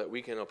principle that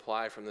we can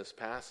apply from this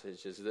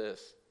passage is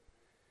this.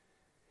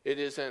 It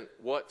isn't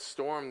what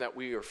storm that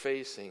we are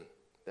facing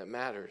that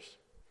matters,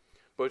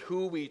 but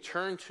who we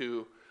turn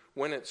to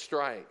when it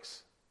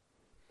strikes.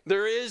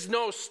 There is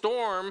no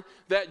storm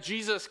that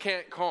Jesus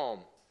can't calm.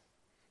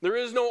 There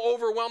is no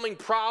overwhelming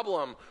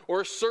problem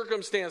or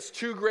circumstance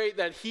too great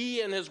that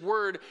he and his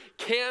word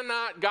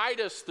cannot guide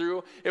us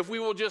through if we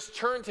will just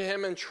turn to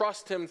him and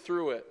trust him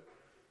through it.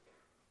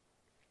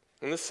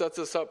 And this sets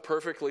us up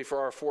perfectly for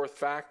our fourth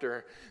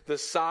factor, the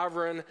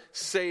sovereign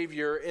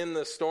Savior in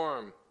the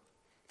storm.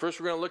 First,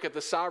 we're going to look at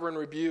the sovereign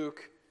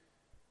rebuke,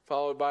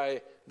 followed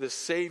by the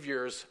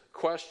Savior's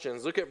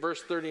questions. Look at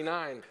verse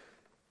 39.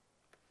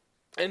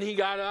 And he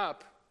got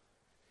up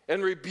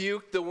and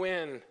rebuked the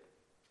wind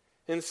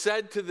and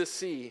said to the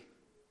sea,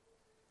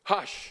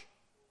 "Hush,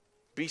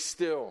 be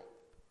still."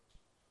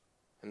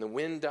 And the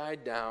wind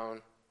died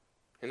down,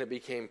 and it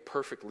became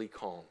perfectly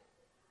calm.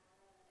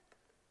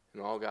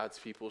 And all God's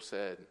people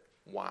said,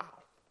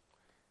 "Wow."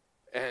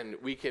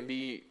 And we can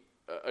be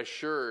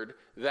assured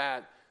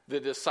that the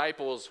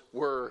disciples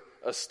were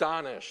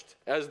astonished,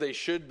 as they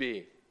should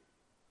be.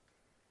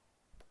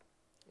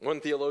 One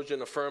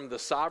theologian affirmed, the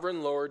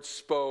sovereign Lord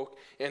spoke,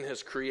 and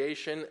his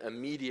creation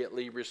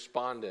immediately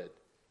responded.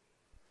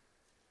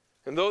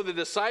 And though the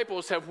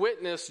disciples have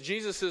witnessed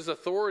Jesus'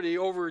 authority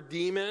over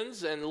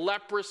demons and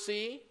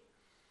leprosy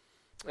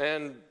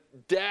and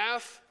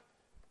death,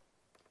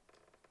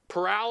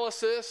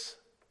 paralysis,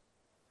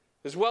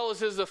 as well as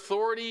his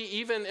authority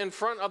even in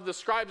front of the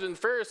scribes and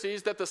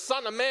Pharisees, that the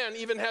Son of Man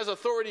even has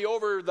authority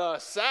over the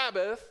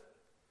Sabbath,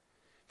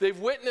 they've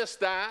witnessed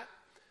that.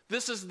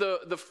 This is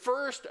the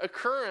first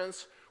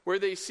occurrence where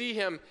they see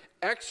him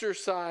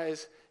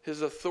exercise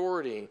his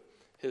authority,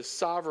 his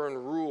sovereign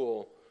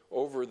rule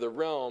over the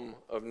realm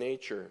of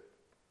nature.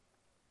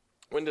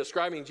 When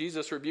describing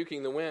Jesus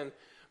rebuking the wind,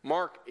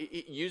 Mark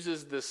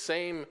uses the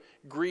same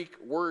Greek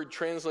word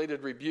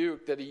translated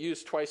rebuke that he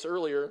used twice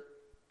earlier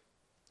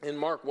in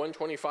Mark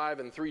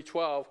 1:25 and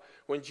 3:12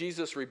 when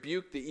Jesus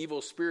rebuked the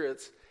evil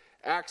spirits,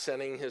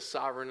 accenting his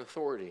sovereign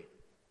authority.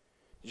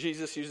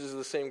 Jesus uses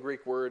the same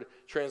Greek word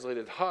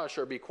translated hush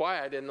or be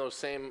quiet in those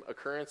same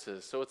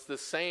occurrences. So it's the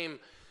same,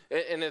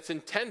 and it's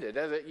intended.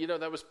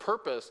 That was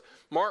purpose.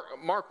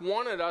 Mark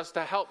wanted us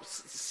to help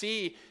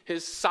see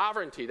his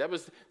sovereignty. That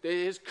was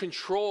his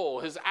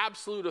control, his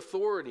absolute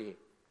authority.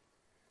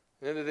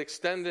 And it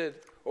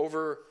extended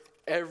over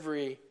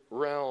every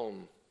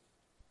realm.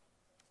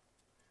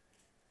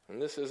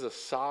 And this is a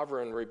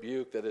sovereign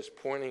rebuke that is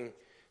pointing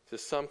to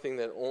something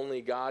that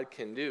only God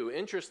can do.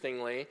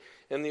 Interestingly,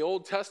 in the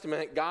Old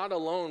Testament, God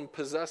alone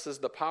possesses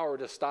the power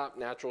to stop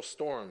natural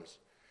storms.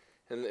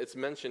 And it's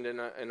mentioned in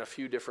a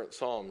few different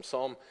psalms.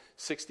 Psalm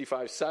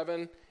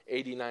 65:7,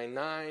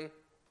 89:9,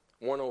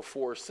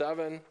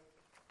 104:7.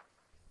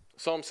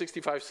 Psalm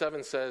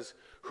 65:7 says,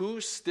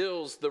 "Who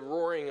stills the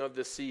roaring of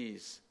the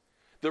seas,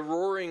 the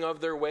roaring of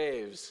their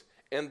waves,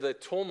 and the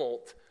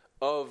tumult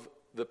of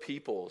the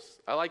peoples?"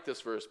 I like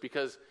this verse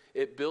because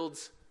it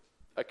builds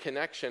a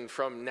connection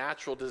from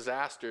natural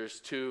disasters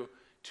to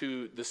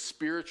the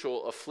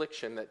spiritual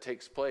affliction that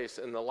takes place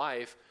in the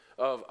life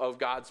of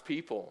God's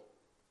people.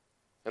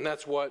 And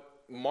that's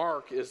what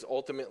Mark is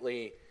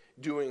ultimately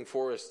doing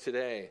for us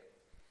today,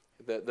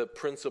 the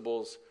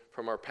principles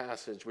from our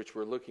passage which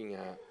we're looking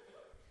at.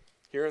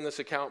 Here in this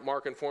account,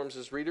 Mark informs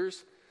his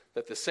readers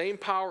that the same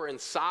power and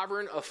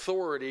sovereign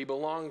authority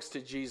belongs to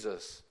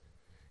Jesus.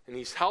 And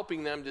he's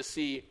helping them to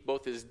see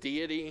both his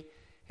deity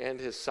and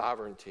his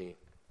sovereignty.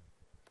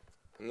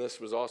 And this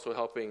was also it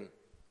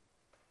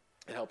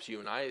helps you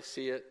and I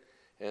see it,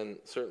 and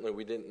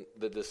certainly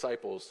the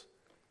disciples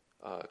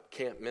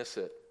can't miss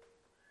it.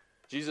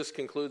 Jesus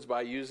concludes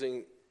by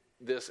using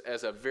this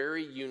as a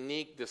very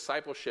unique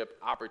discipleship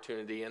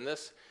opportunity, and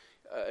this,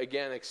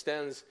 again,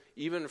 extends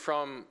even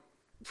from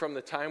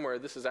the time where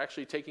this is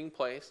actually taking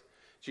place.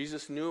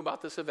 Jesus knew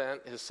about this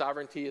event. His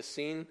sovereignty is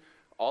seen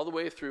all the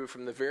way through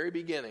from the very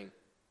beginning,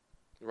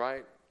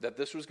 right? That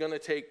this was going to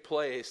take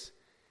place.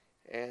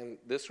 And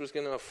this was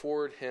going to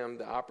afford him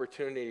the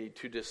opportunity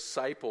to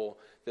disciple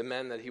the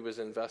men that he was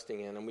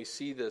investing in. And we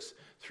see this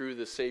through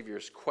the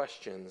Savior's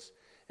questions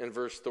in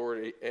verse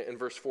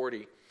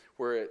 40,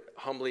 where it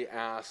humbly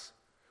asks,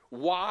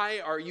 "Why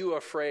are you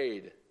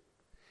afraid?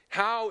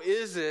 How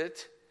is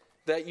it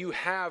that you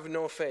have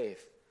no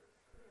faith?"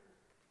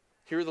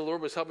 Here the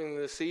Lord was helping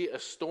them to see a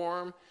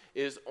storm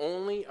is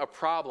only a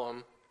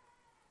problem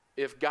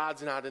if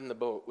God's not in the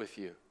boat with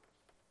you.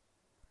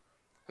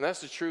 And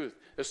that's the truth.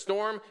 A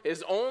storm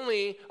is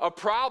only a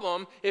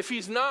problem if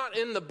he's not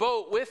in the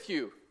boat with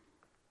you.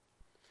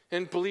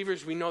 And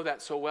believers, we know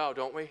that so well,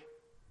 don't we?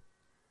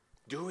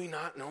 Do we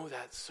not know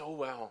that so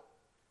well?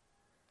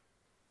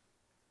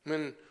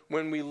 When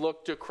we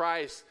look to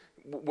Christ,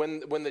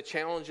 when the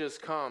challenges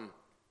come,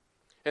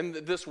 and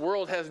this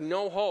world has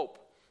no hope,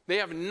 they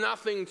have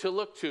nothing to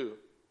look to.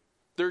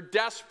 They're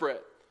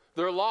desperate.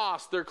 They're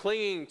lost. They're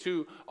clinging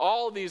to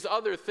all these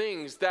other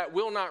things that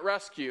will not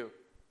rescue.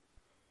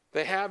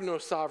 They have no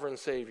sovereign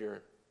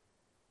Savior.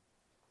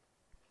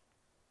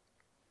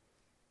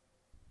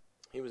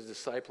 He was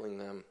discipling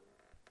them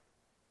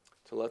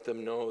to let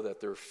them know that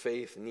their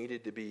faith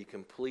needed to be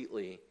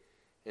completely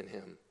in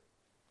him.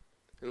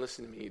 And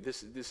listen to me,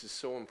 this is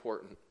so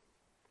important.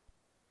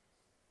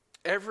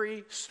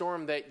 Every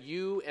storm that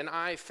you and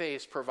I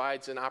face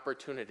provides an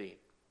opportunity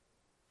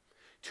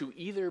to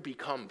either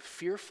become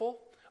fearful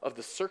of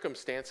the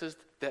circumstances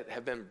that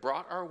have been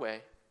brought our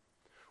way,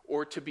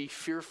 or to be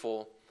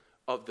fearful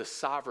of the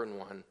sovereign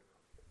one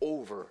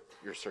over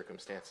your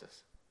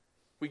circumstances.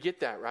 We get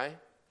that, right?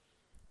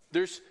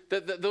 Those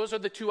are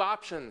the two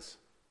options.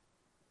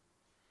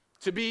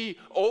 To be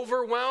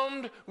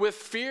overwhelmed with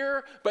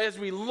fear, but as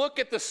we look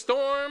at the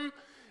storm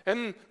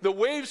and the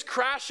waves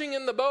crashing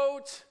in the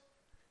boat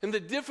and the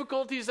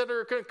difficulties that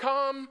are going to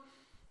come,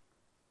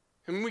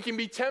 and we can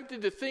be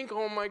tempted to think,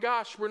 oh my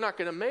gosh, we're not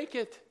going to make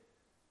it.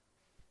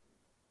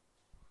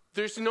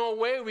 There's no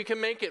way we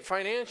can make it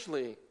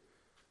financially.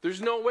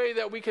 There's no way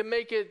that we can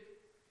make it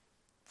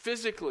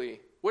physically,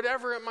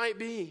 whatever it might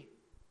be.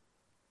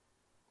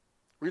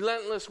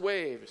 Relentless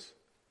waves.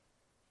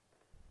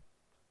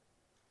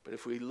 But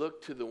if we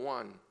look to the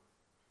one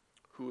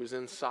who is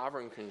in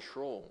sovereign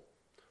control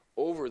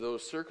over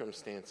those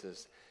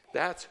circumstances,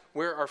 that's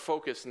where our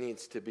focus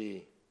needs to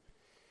be.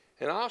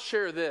 And I'll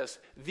share this.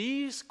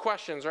 These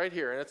questions right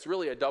here, and it's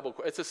really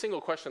it's a single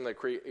question in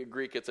the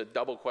Greek, it's a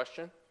double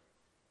question.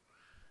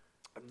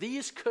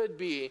 These could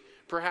be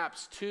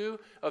perhaps two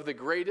of the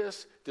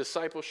greatest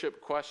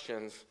discipleship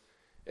questions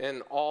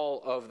in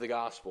all of the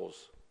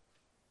Gospels.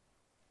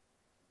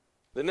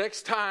 The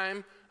next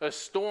time a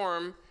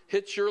storm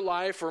hits your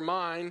life or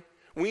mine,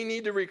 we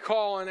need to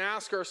recall and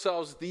ask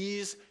ourselves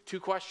these two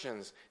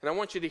questions. And I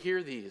want you to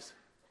hear these.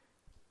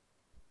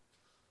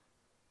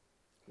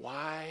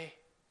 Why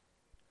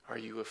are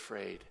you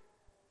afraid?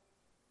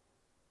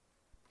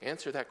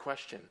 Answer that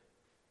question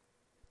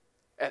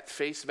at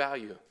face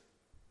value.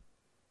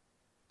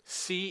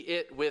 See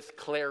it with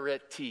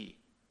clarity.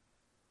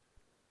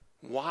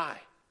 Why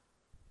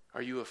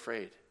are you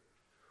afraid?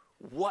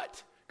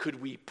 What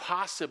could we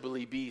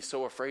possibly be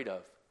so afraid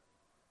of?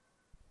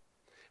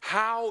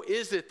 How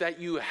is it that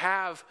you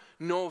have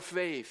no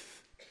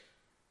faith?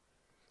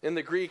 In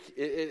the Greek,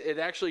 it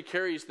actually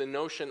carries the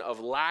notion of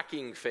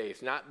lacking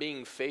faith, not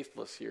being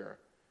faithless here.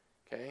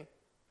 Okay?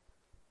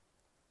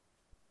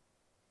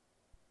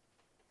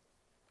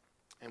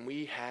 And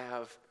we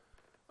have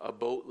a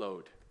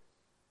boatload.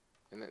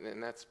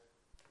 And that's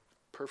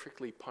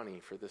perfectly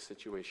punny for this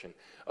situation.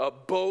 A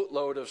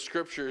boatload of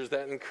scriptures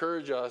that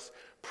encourage us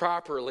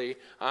properly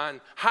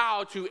on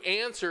how to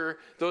answer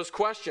those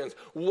questions.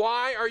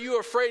 Why are you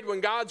afraid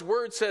when God's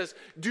word says,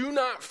 "Do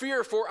not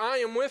fear, for I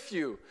am with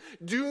you.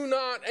 Do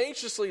not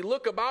anxiously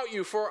look about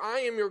you, for I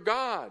am your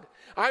God.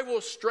 I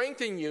will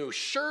strengthen you.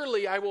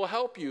 Surely I will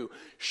help you.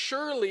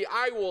 Surely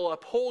I will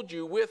uphold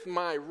you with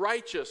my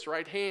righteous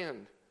right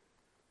hand."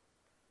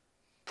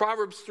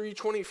 Proverbs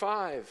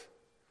 3:25.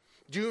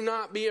 Do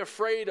not be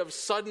afraid of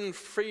sudden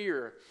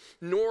fear,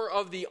 nor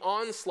of the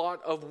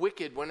onslaught of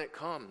wicked when it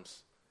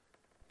comes.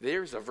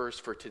 There's a verse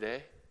for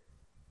today.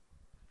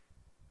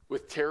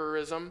 With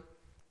terrorism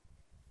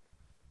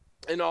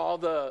and all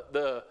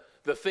the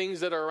things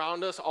that are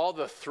around us, all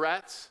the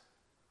threats,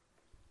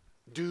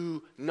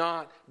 do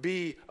not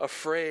be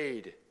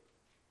afraid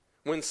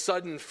when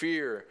sudden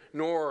fear,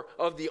 nor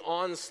of the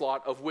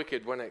onslaught of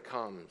wicked when it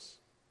comes.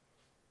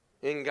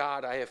 In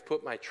God I have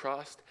put my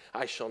trust.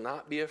 I shall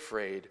not be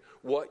afraid.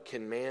 What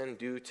can man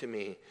do to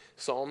me?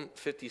 Psalm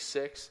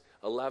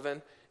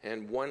 56:11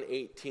 and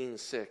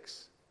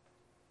 118:6.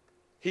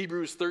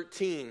 Hebrews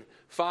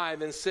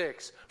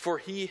 13:5-6. For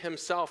he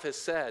himself has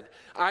said,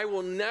 I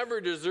will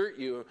never desert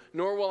you,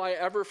 nor will I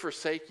ever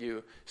forsake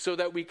you, so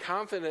that we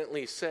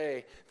confidently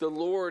say, the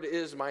Lord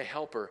is my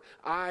helper.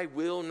 I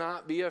will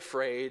not be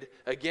afraid.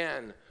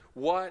 Again,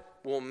 what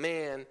will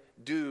man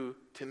do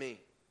to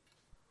me?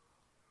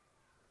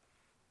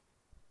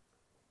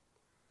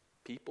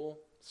 People,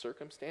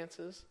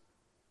 circumstances?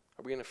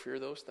 Are we going to fear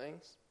those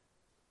things?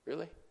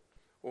 Really?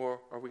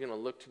 Or are we going to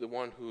look to the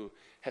one who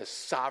has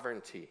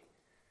sovereignty,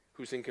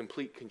 who's in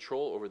complete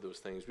control over those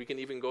things? We can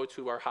even go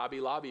to our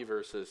Hobby Lobby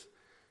verses.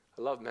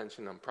 I love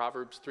mentioning them.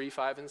 Proverbs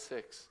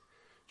 3:5-6.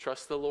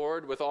 Trust the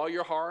Lord with all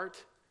your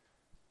heart.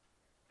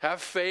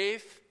 Have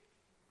faith.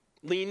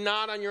 Lean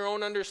not on your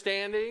own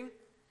understanding.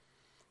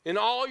 In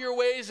all your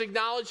ways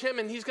acknowledge him,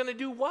 and he's going to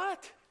do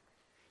what?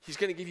 He's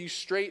going to give you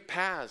straight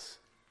paths.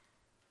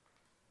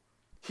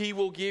 He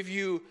will give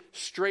you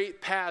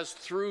straight paths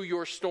through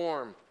your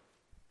storm.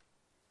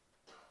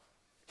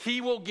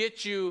 He will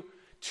get you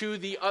to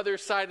the other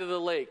side of the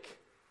lake,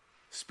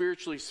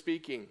 spiritually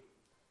speaking.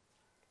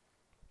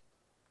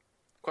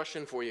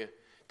 Question for you.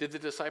 Did the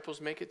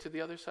disciples make it to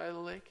the other side of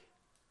the lake?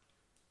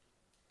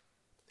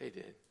 They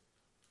did.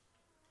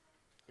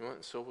 You know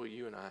what? So will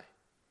you and I.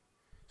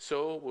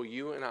 So will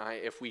you and I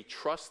if we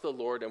trust the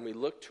Lord and we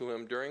look to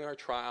him during our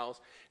trials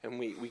and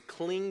we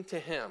cling to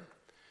him.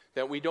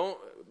 That we don't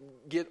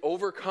get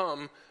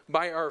overcome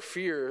by our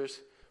fears,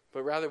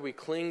 but rather we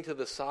cling to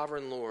the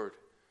sovereign Lord,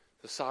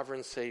 the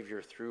sovereign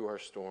Savior through our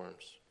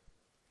storms.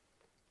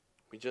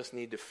 We just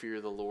need to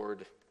fear the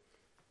Lord.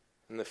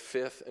 And the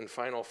fifth and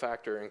final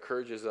factor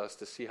encourages us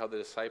to see how the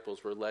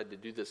disciples were led to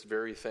do this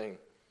very thing.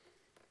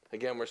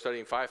 Again, we're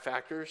studying 5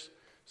 factors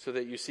so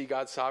that you see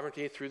God's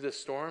sovereignty through this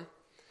storm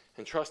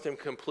and trust him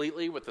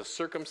completely with the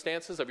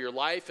circumstances of your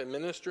life and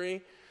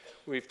ministry.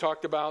 We've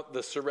talked about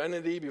the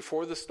serenity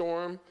before the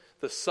storm,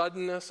 the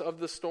suddenness of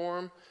the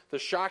storm, the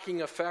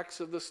shocking effects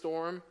of the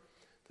storm,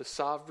 the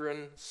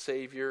sovereign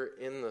Savior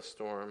in the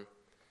storm.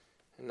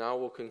 And now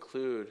we'll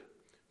conclude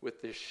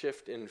with this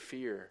shift in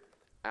fear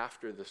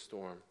after the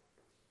storm.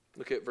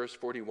 Look at verse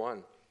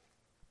 41.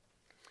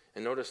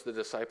 And notice the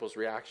disciples'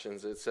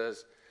 reactions. It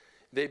says,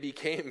 they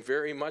became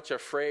very much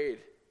afraid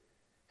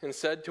and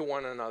said to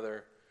one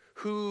another,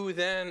 who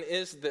then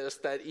is this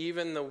that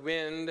even the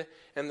wind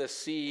and the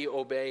sea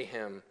obey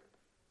him?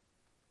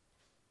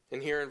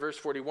 And here in verse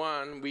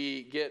 41,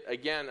 we get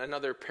again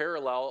another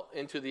parallel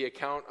into the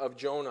account of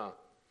Jonah.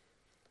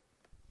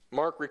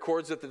 Mark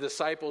records that the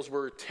disciples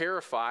were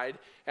terrified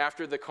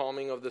after the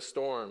calming of the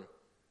storm.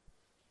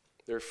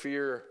 Their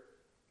fear,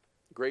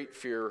 great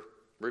fear,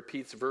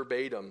 repeats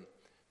verbatim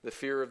the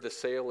fear of the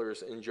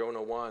sailors in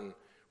Jonah 1,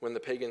 when the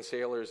pagan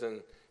sailors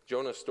in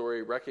Jonah's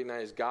story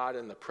recognized God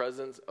in the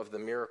presence of the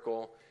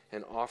miracle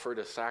and offered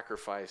a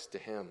sacrifice to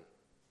him.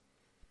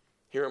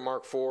 Here in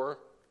Mark 4,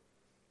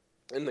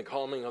 in the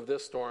calming of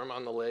this storm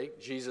on the lake,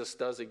 Jesus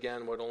does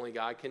again what only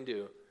God can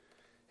do.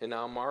 And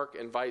now Mark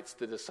invites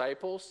the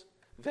disciples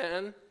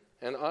then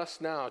and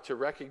us now to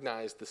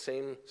recognize the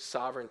same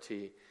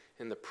sovereignty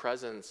in the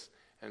presence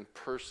and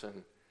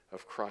person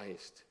of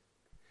Christ.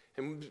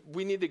 And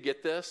we need to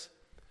get this.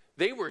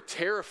 They were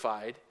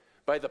terrified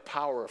by the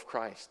power of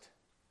Christ.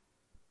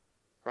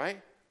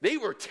 Right? They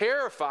were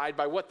terrified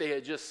by what they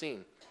had just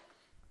seen.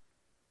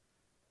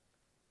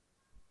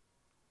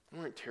 They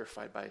weren't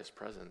terrified by his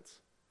presence.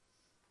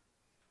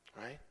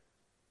 Right?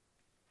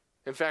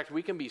 In fact,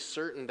 we can be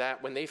certain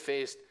that when they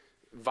faced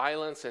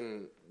violence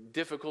and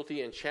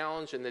difficulty and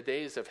challenge in the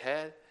days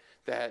ahead,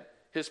 that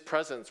his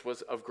presence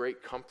was of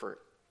great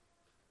comfort.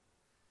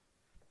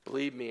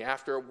 Believe me,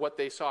 after what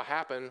they saw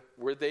happen,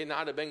 would they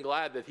not have been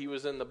glad that he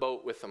was in the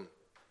boat with them?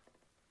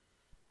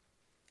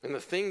 And the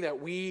thing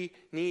that we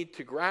need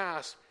to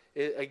grasp,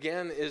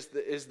 again, is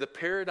the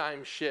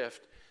paradigm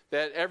shift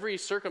that every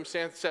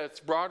circumstance that's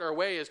brought our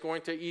way is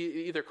going to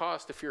either cause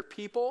us to fear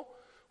people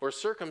or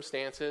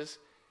circumstances,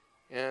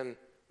 and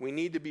we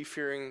need to be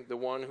fearing the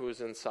one who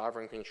is in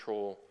sovereign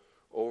control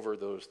over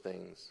those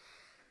things.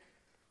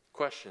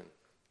 Question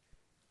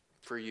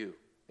for you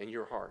in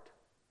your heart.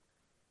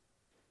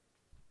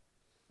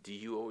 Do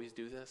you always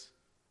do this?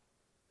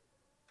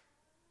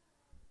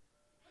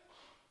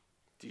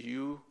 Do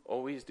you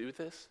always do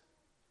this?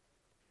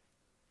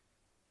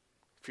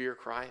 Fear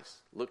Christ,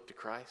 look to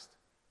Christ.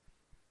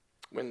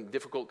 When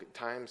difficult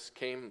times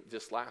came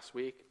just last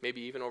week,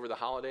 maybe even over the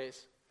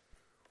holidays,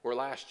 or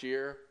last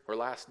year, or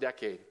last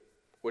decade,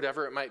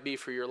 whatever it might be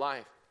for your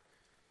life,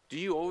 do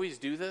you always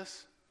do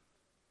this?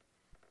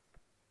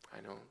 I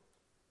don't.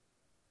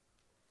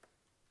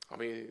 I'll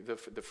be the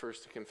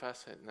first to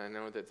confess it, and I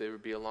know that there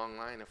would be a long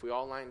line if we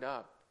all lined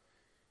up.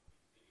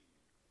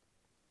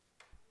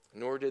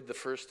 Nor did the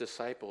first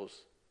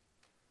disciples.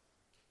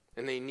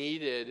 And they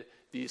needed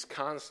these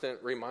constant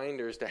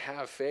reminders to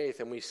have faith.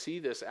 And we see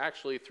this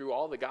actually through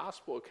all the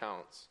gospel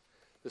accounts,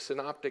 the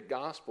synoptic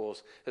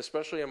gospels,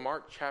 especially in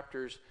Mark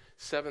chapters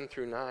 7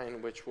 through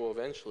 9, which we'll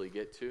eventually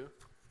get to.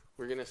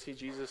 We're going to see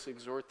Jesus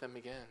exhort them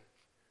again.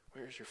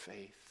 Where's your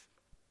faith?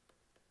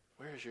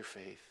 Where is your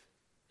faith?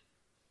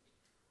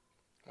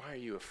 Why are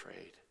you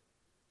afraid?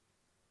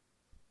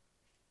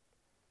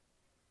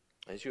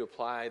 As you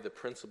apply the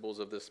principles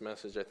of this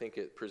message, I think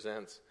it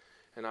presents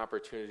an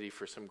opportunity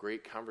for some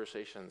great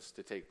conversations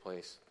to take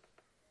place.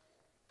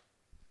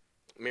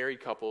 Married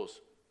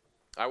couples,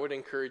 I would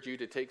encourage you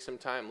to take some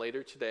time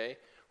later today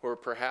or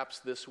perhaps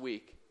this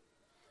week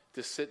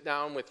to sit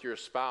down with your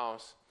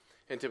spouse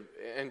and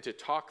to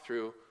talk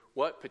through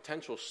what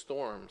potential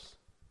storms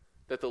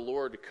that the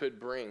Lord could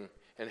bring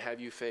and have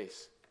you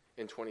face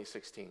in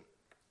 2016.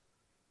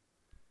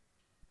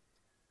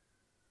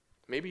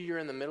 Maybe you're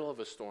in the middle of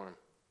a storm.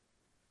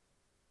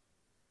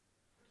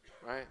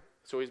 Right?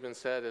 It's always been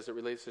said as it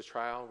relates to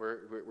trial,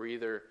 we're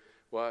either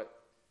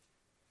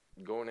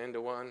going into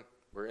one,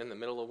 we're in the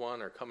middle of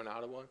one, or coming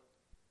out of one.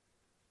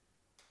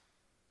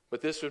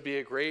 But this would be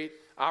a great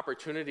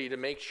opportunity to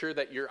make sure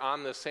that you're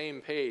on the same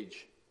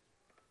page.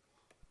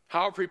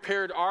 How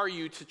prepared are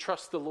you to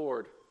trust the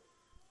Lord?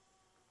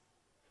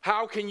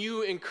 How can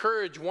you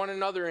encourage one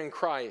another in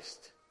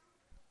Christ?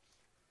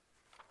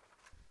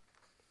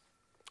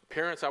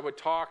 Parents, I would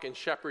talk and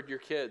shepherd your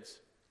kids.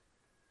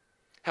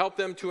 Help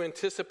them to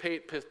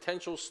anticipate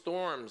potential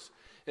storms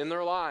in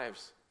their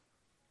lives.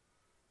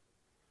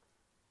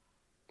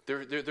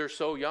 They're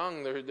so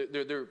young.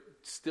 They're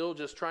still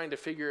just trying to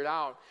figure it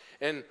out.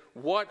 And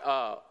what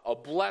a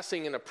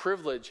blessing and a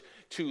privilege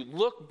to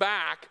look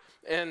back,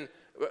 and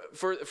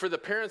for the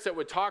parents that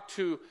would talk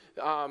to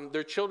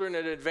their children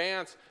in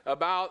advance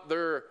about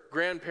their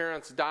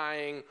grandparents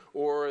dying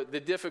or the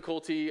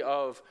difficulty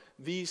of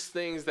these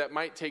things that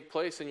might take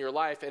place in your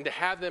life, and to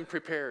have them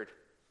prepared.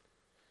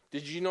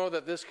 Did you know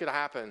that this could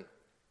happen?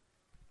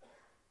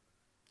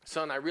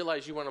 Son, I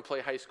realize you want to play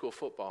high school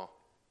football.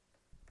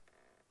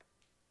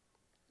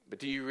 But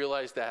do you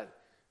realize that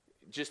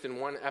just in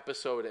one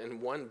episode,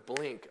 in one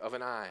blink of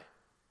an eye,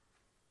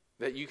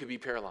 that you could be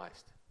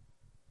paralyzed?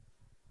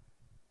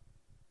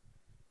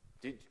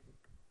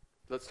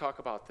 Let's talk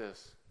about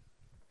this.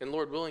 And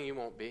Lord willing, you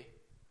won't be.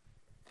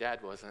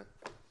 Dad wasn't.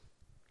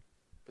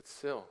 But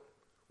still,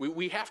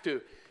 we have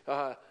to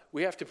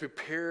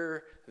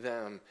prepare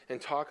them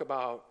and talk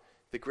about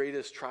the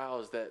greatest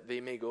trials that they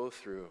may go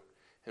through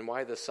and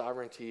why the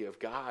sovereignty of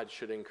God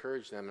should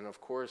encourage them. And of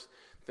course,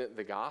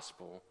 the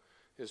gospel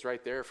is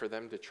right there for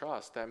them to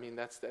trust. I mean,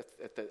 that's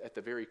at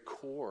the very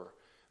core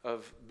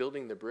of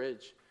building the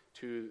bridge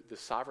to the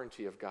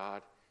sovereignty of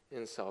God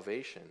in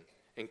salvation,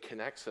 and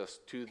connects us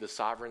to the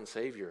sovereign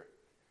Savior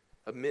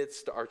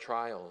amidst our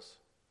trials.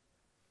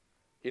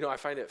 You know, I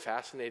find it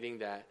fascinating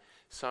that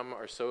some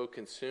are so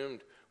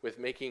consumed with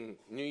making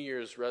New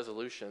Year's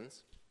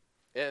resolutions.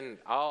 And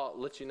I'll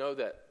let you know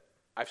that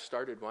I've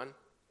started one.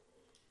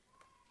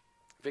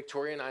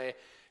 Victoria and I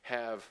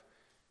have,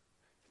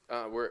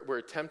 we're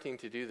attempting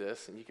to do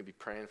this, and you can be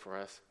praying for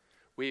us.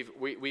 We've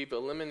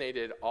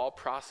eliminated all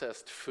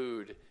processed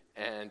food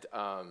and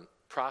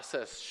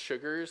processed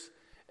sugars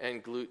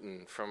and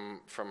gluten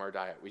from our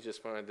diet. We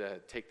just wanted to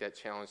take that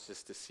challenge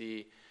just to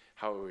see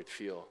how it would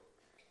feel.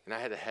 And I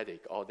had a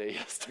headache all day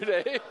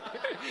yesterday,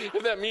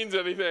 if that means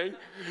anything.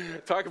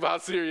 Talk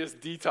about serious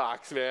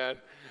detox, man.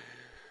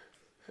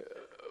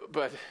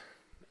 But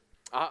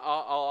I'll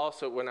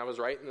also, when I was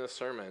writing the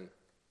sermon,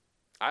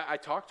 I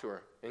talked to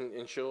her, and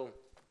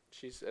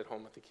she's at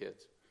home with the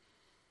kids.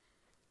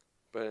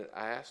 But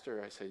I asked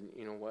her, I said,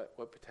 you know,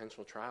 what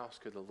potential trials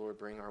could the Lord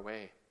bring our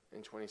way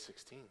in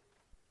 2016?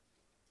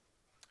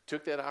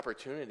 Took that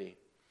opportunity.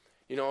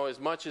 You know, as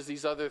much as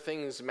these other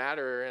things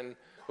matter, and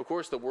of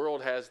course the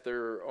world has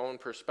their own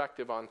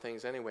perspective on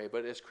things anyway,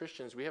 but as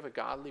Christians, we have a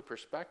godly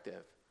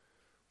perspective.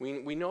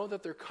 We know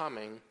that they're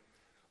coming.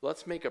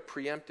 Let's make a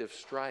preemptive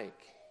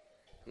strike,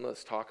 and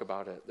let's talk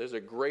about it. There's a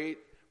great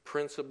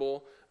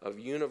principle of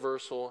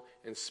universal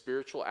and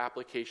spiritual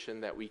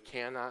application that we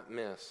cannot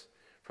miss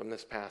from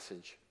this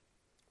passage.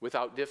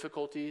 Without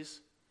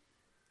difficulties,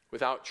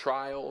 without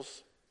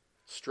trials,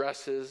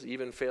 stresses,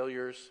 even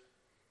failures,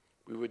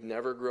 we would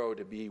never grow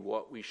to be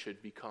what we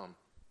should become.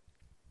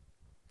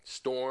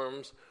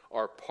 Storms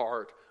are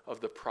part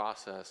of the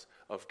process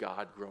of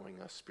God growing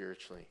us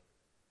spiritually.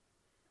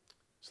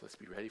 So let's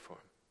be ready for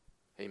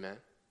him. Amen.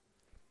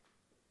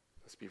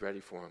 Let's be ready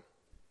for him.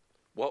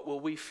 What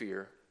will we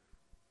fear?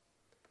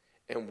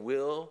 And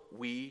will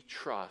we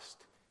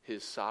trust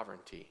his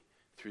sovereignty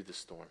through the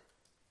storm?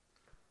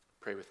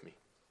 Pray with me.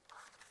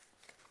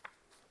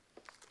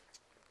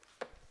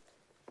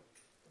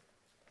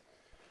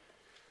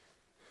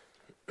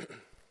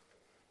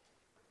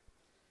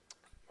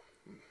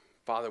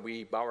 Father,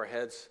 we bow our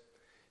heads,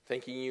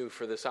 thanking you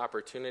for this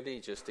opportunity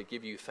just to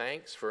give you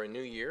thanks for a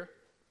new year.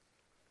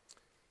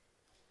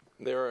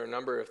 There are a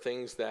number of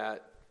things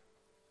that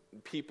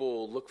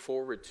people look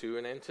forward to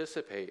and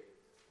anticipate.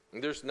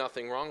 And there's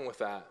nothing wrong with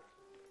that.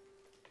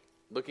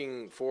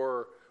 Looking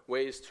for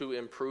ways to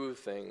improve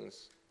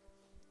things.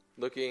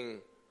 Looking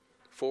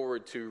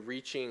forward to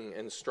reaching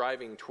and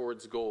striving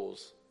towards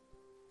goals.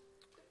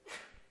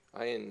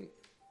 I in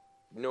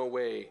no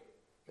way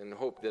and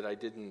hope that I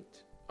didn't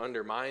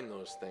undermine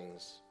those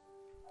things.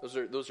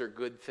 Those are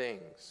good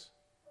things.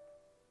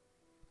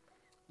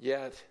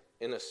 Yet,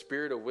 in a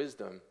spirit of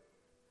wisdom,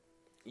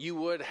 you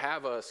would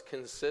have us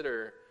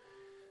consider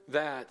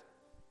that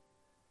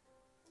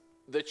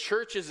the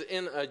church is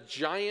in a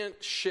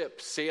giant ship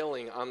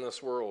sailing on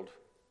this world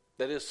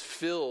that is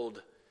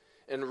filled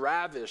and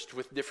ravished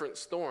with different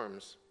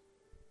storms.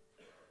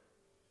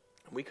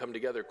 We come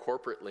together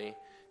corporately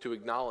to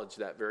acknowledge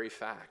that very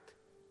fact.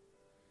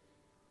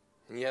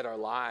 And yet our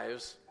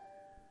lives,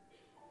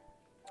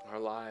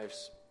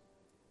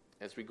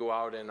 as we go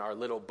out in our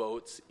little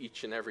boats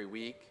each and every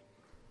week,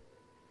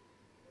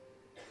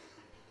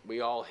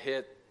 we all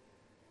hit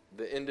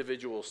the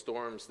individual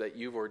storms that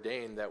you've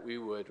ordained that we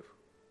would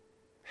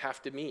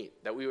have to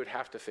meet, that we would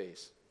have to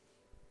face.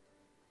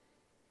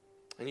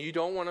 And you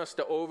don't want us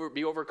to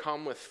be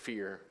overcome with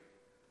fear.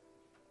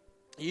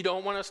 You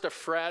don't want us to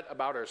fret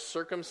about our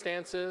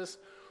circumstances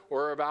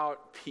or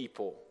about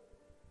people.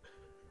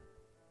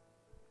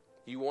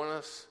 You want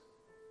us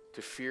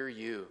to fear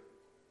you,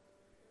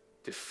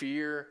 to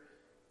fear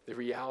the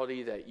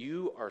reality that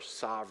you are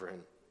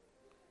sovereign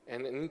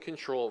and in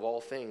control of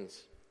all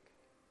things.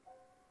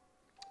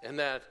 And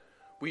that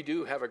we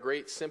do have a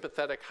great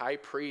sympathetic high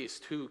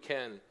priest who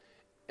can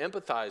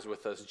empathize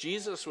with us.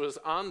 Jesus was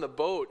on the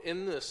boat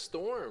in this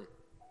storm,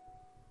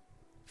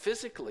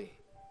 physically.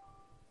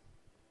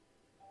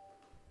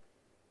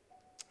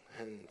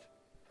 And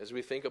as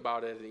we think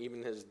about it,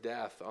 even his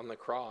death on the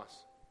cross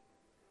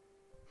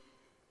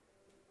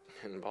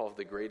involved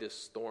the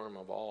greatest storm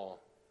of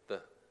all, the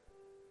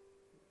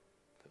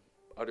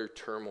utter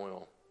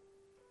turmoil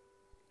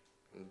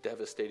and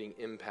devastating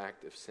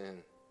impact of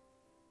sin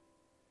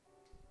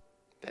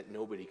that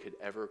nobody could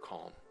ever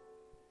calm.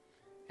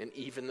 And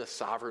even the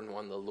sovereign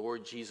one, the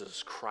Lord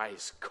Jesus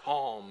Christ,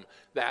 calmed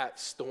that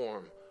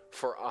storm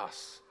for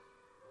us.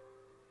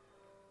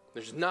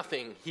 There's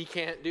nothing he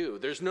can't do.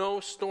 There's no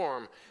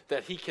storm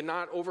that he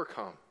cannot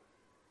overcome.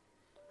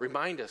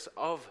 Remind us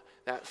of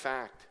that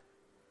fact.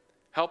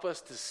 Help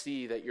us to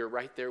see that you're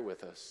right there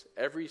with us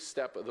every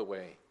step of the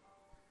way.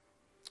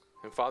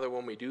 And Father,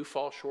 when we do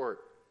fall short,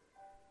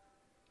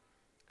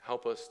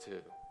 help us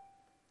to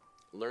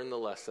learn the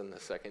lesson the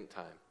second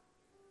time.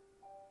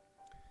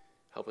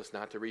 Help us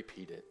not to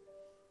repeat it.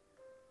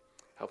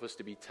 Help us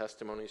to be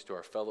testimonies to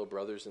our fellow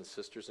brothers and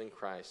sisters in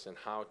Christ and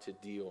how to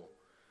deal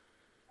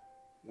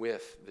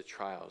with the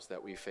trials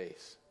that we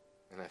face.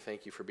 And I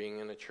thank you for being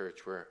in a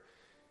church where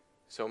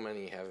so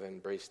many have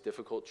embraced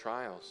difficult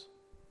trials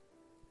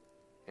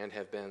and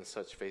have been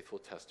such faithful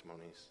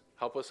testimonies.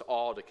 Help us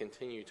all to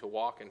continue to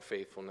walk in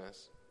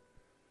faithfulness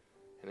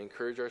and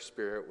encourage our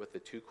spirit with the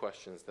two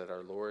questions that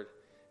our Lord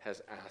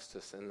has asked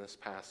us in this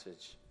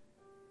passage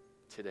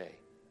today.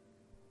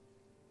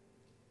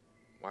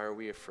 Why are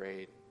we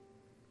afraid?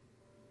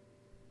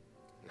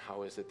 And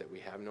how is it that we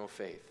have no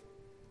faith?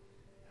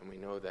 And we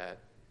know that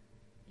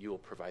you will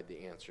provide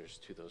the answers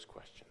to those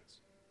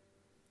questions.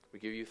 We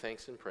give you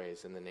thanks and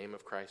praise. In the name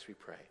of Christ we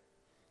pray.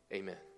 Amen.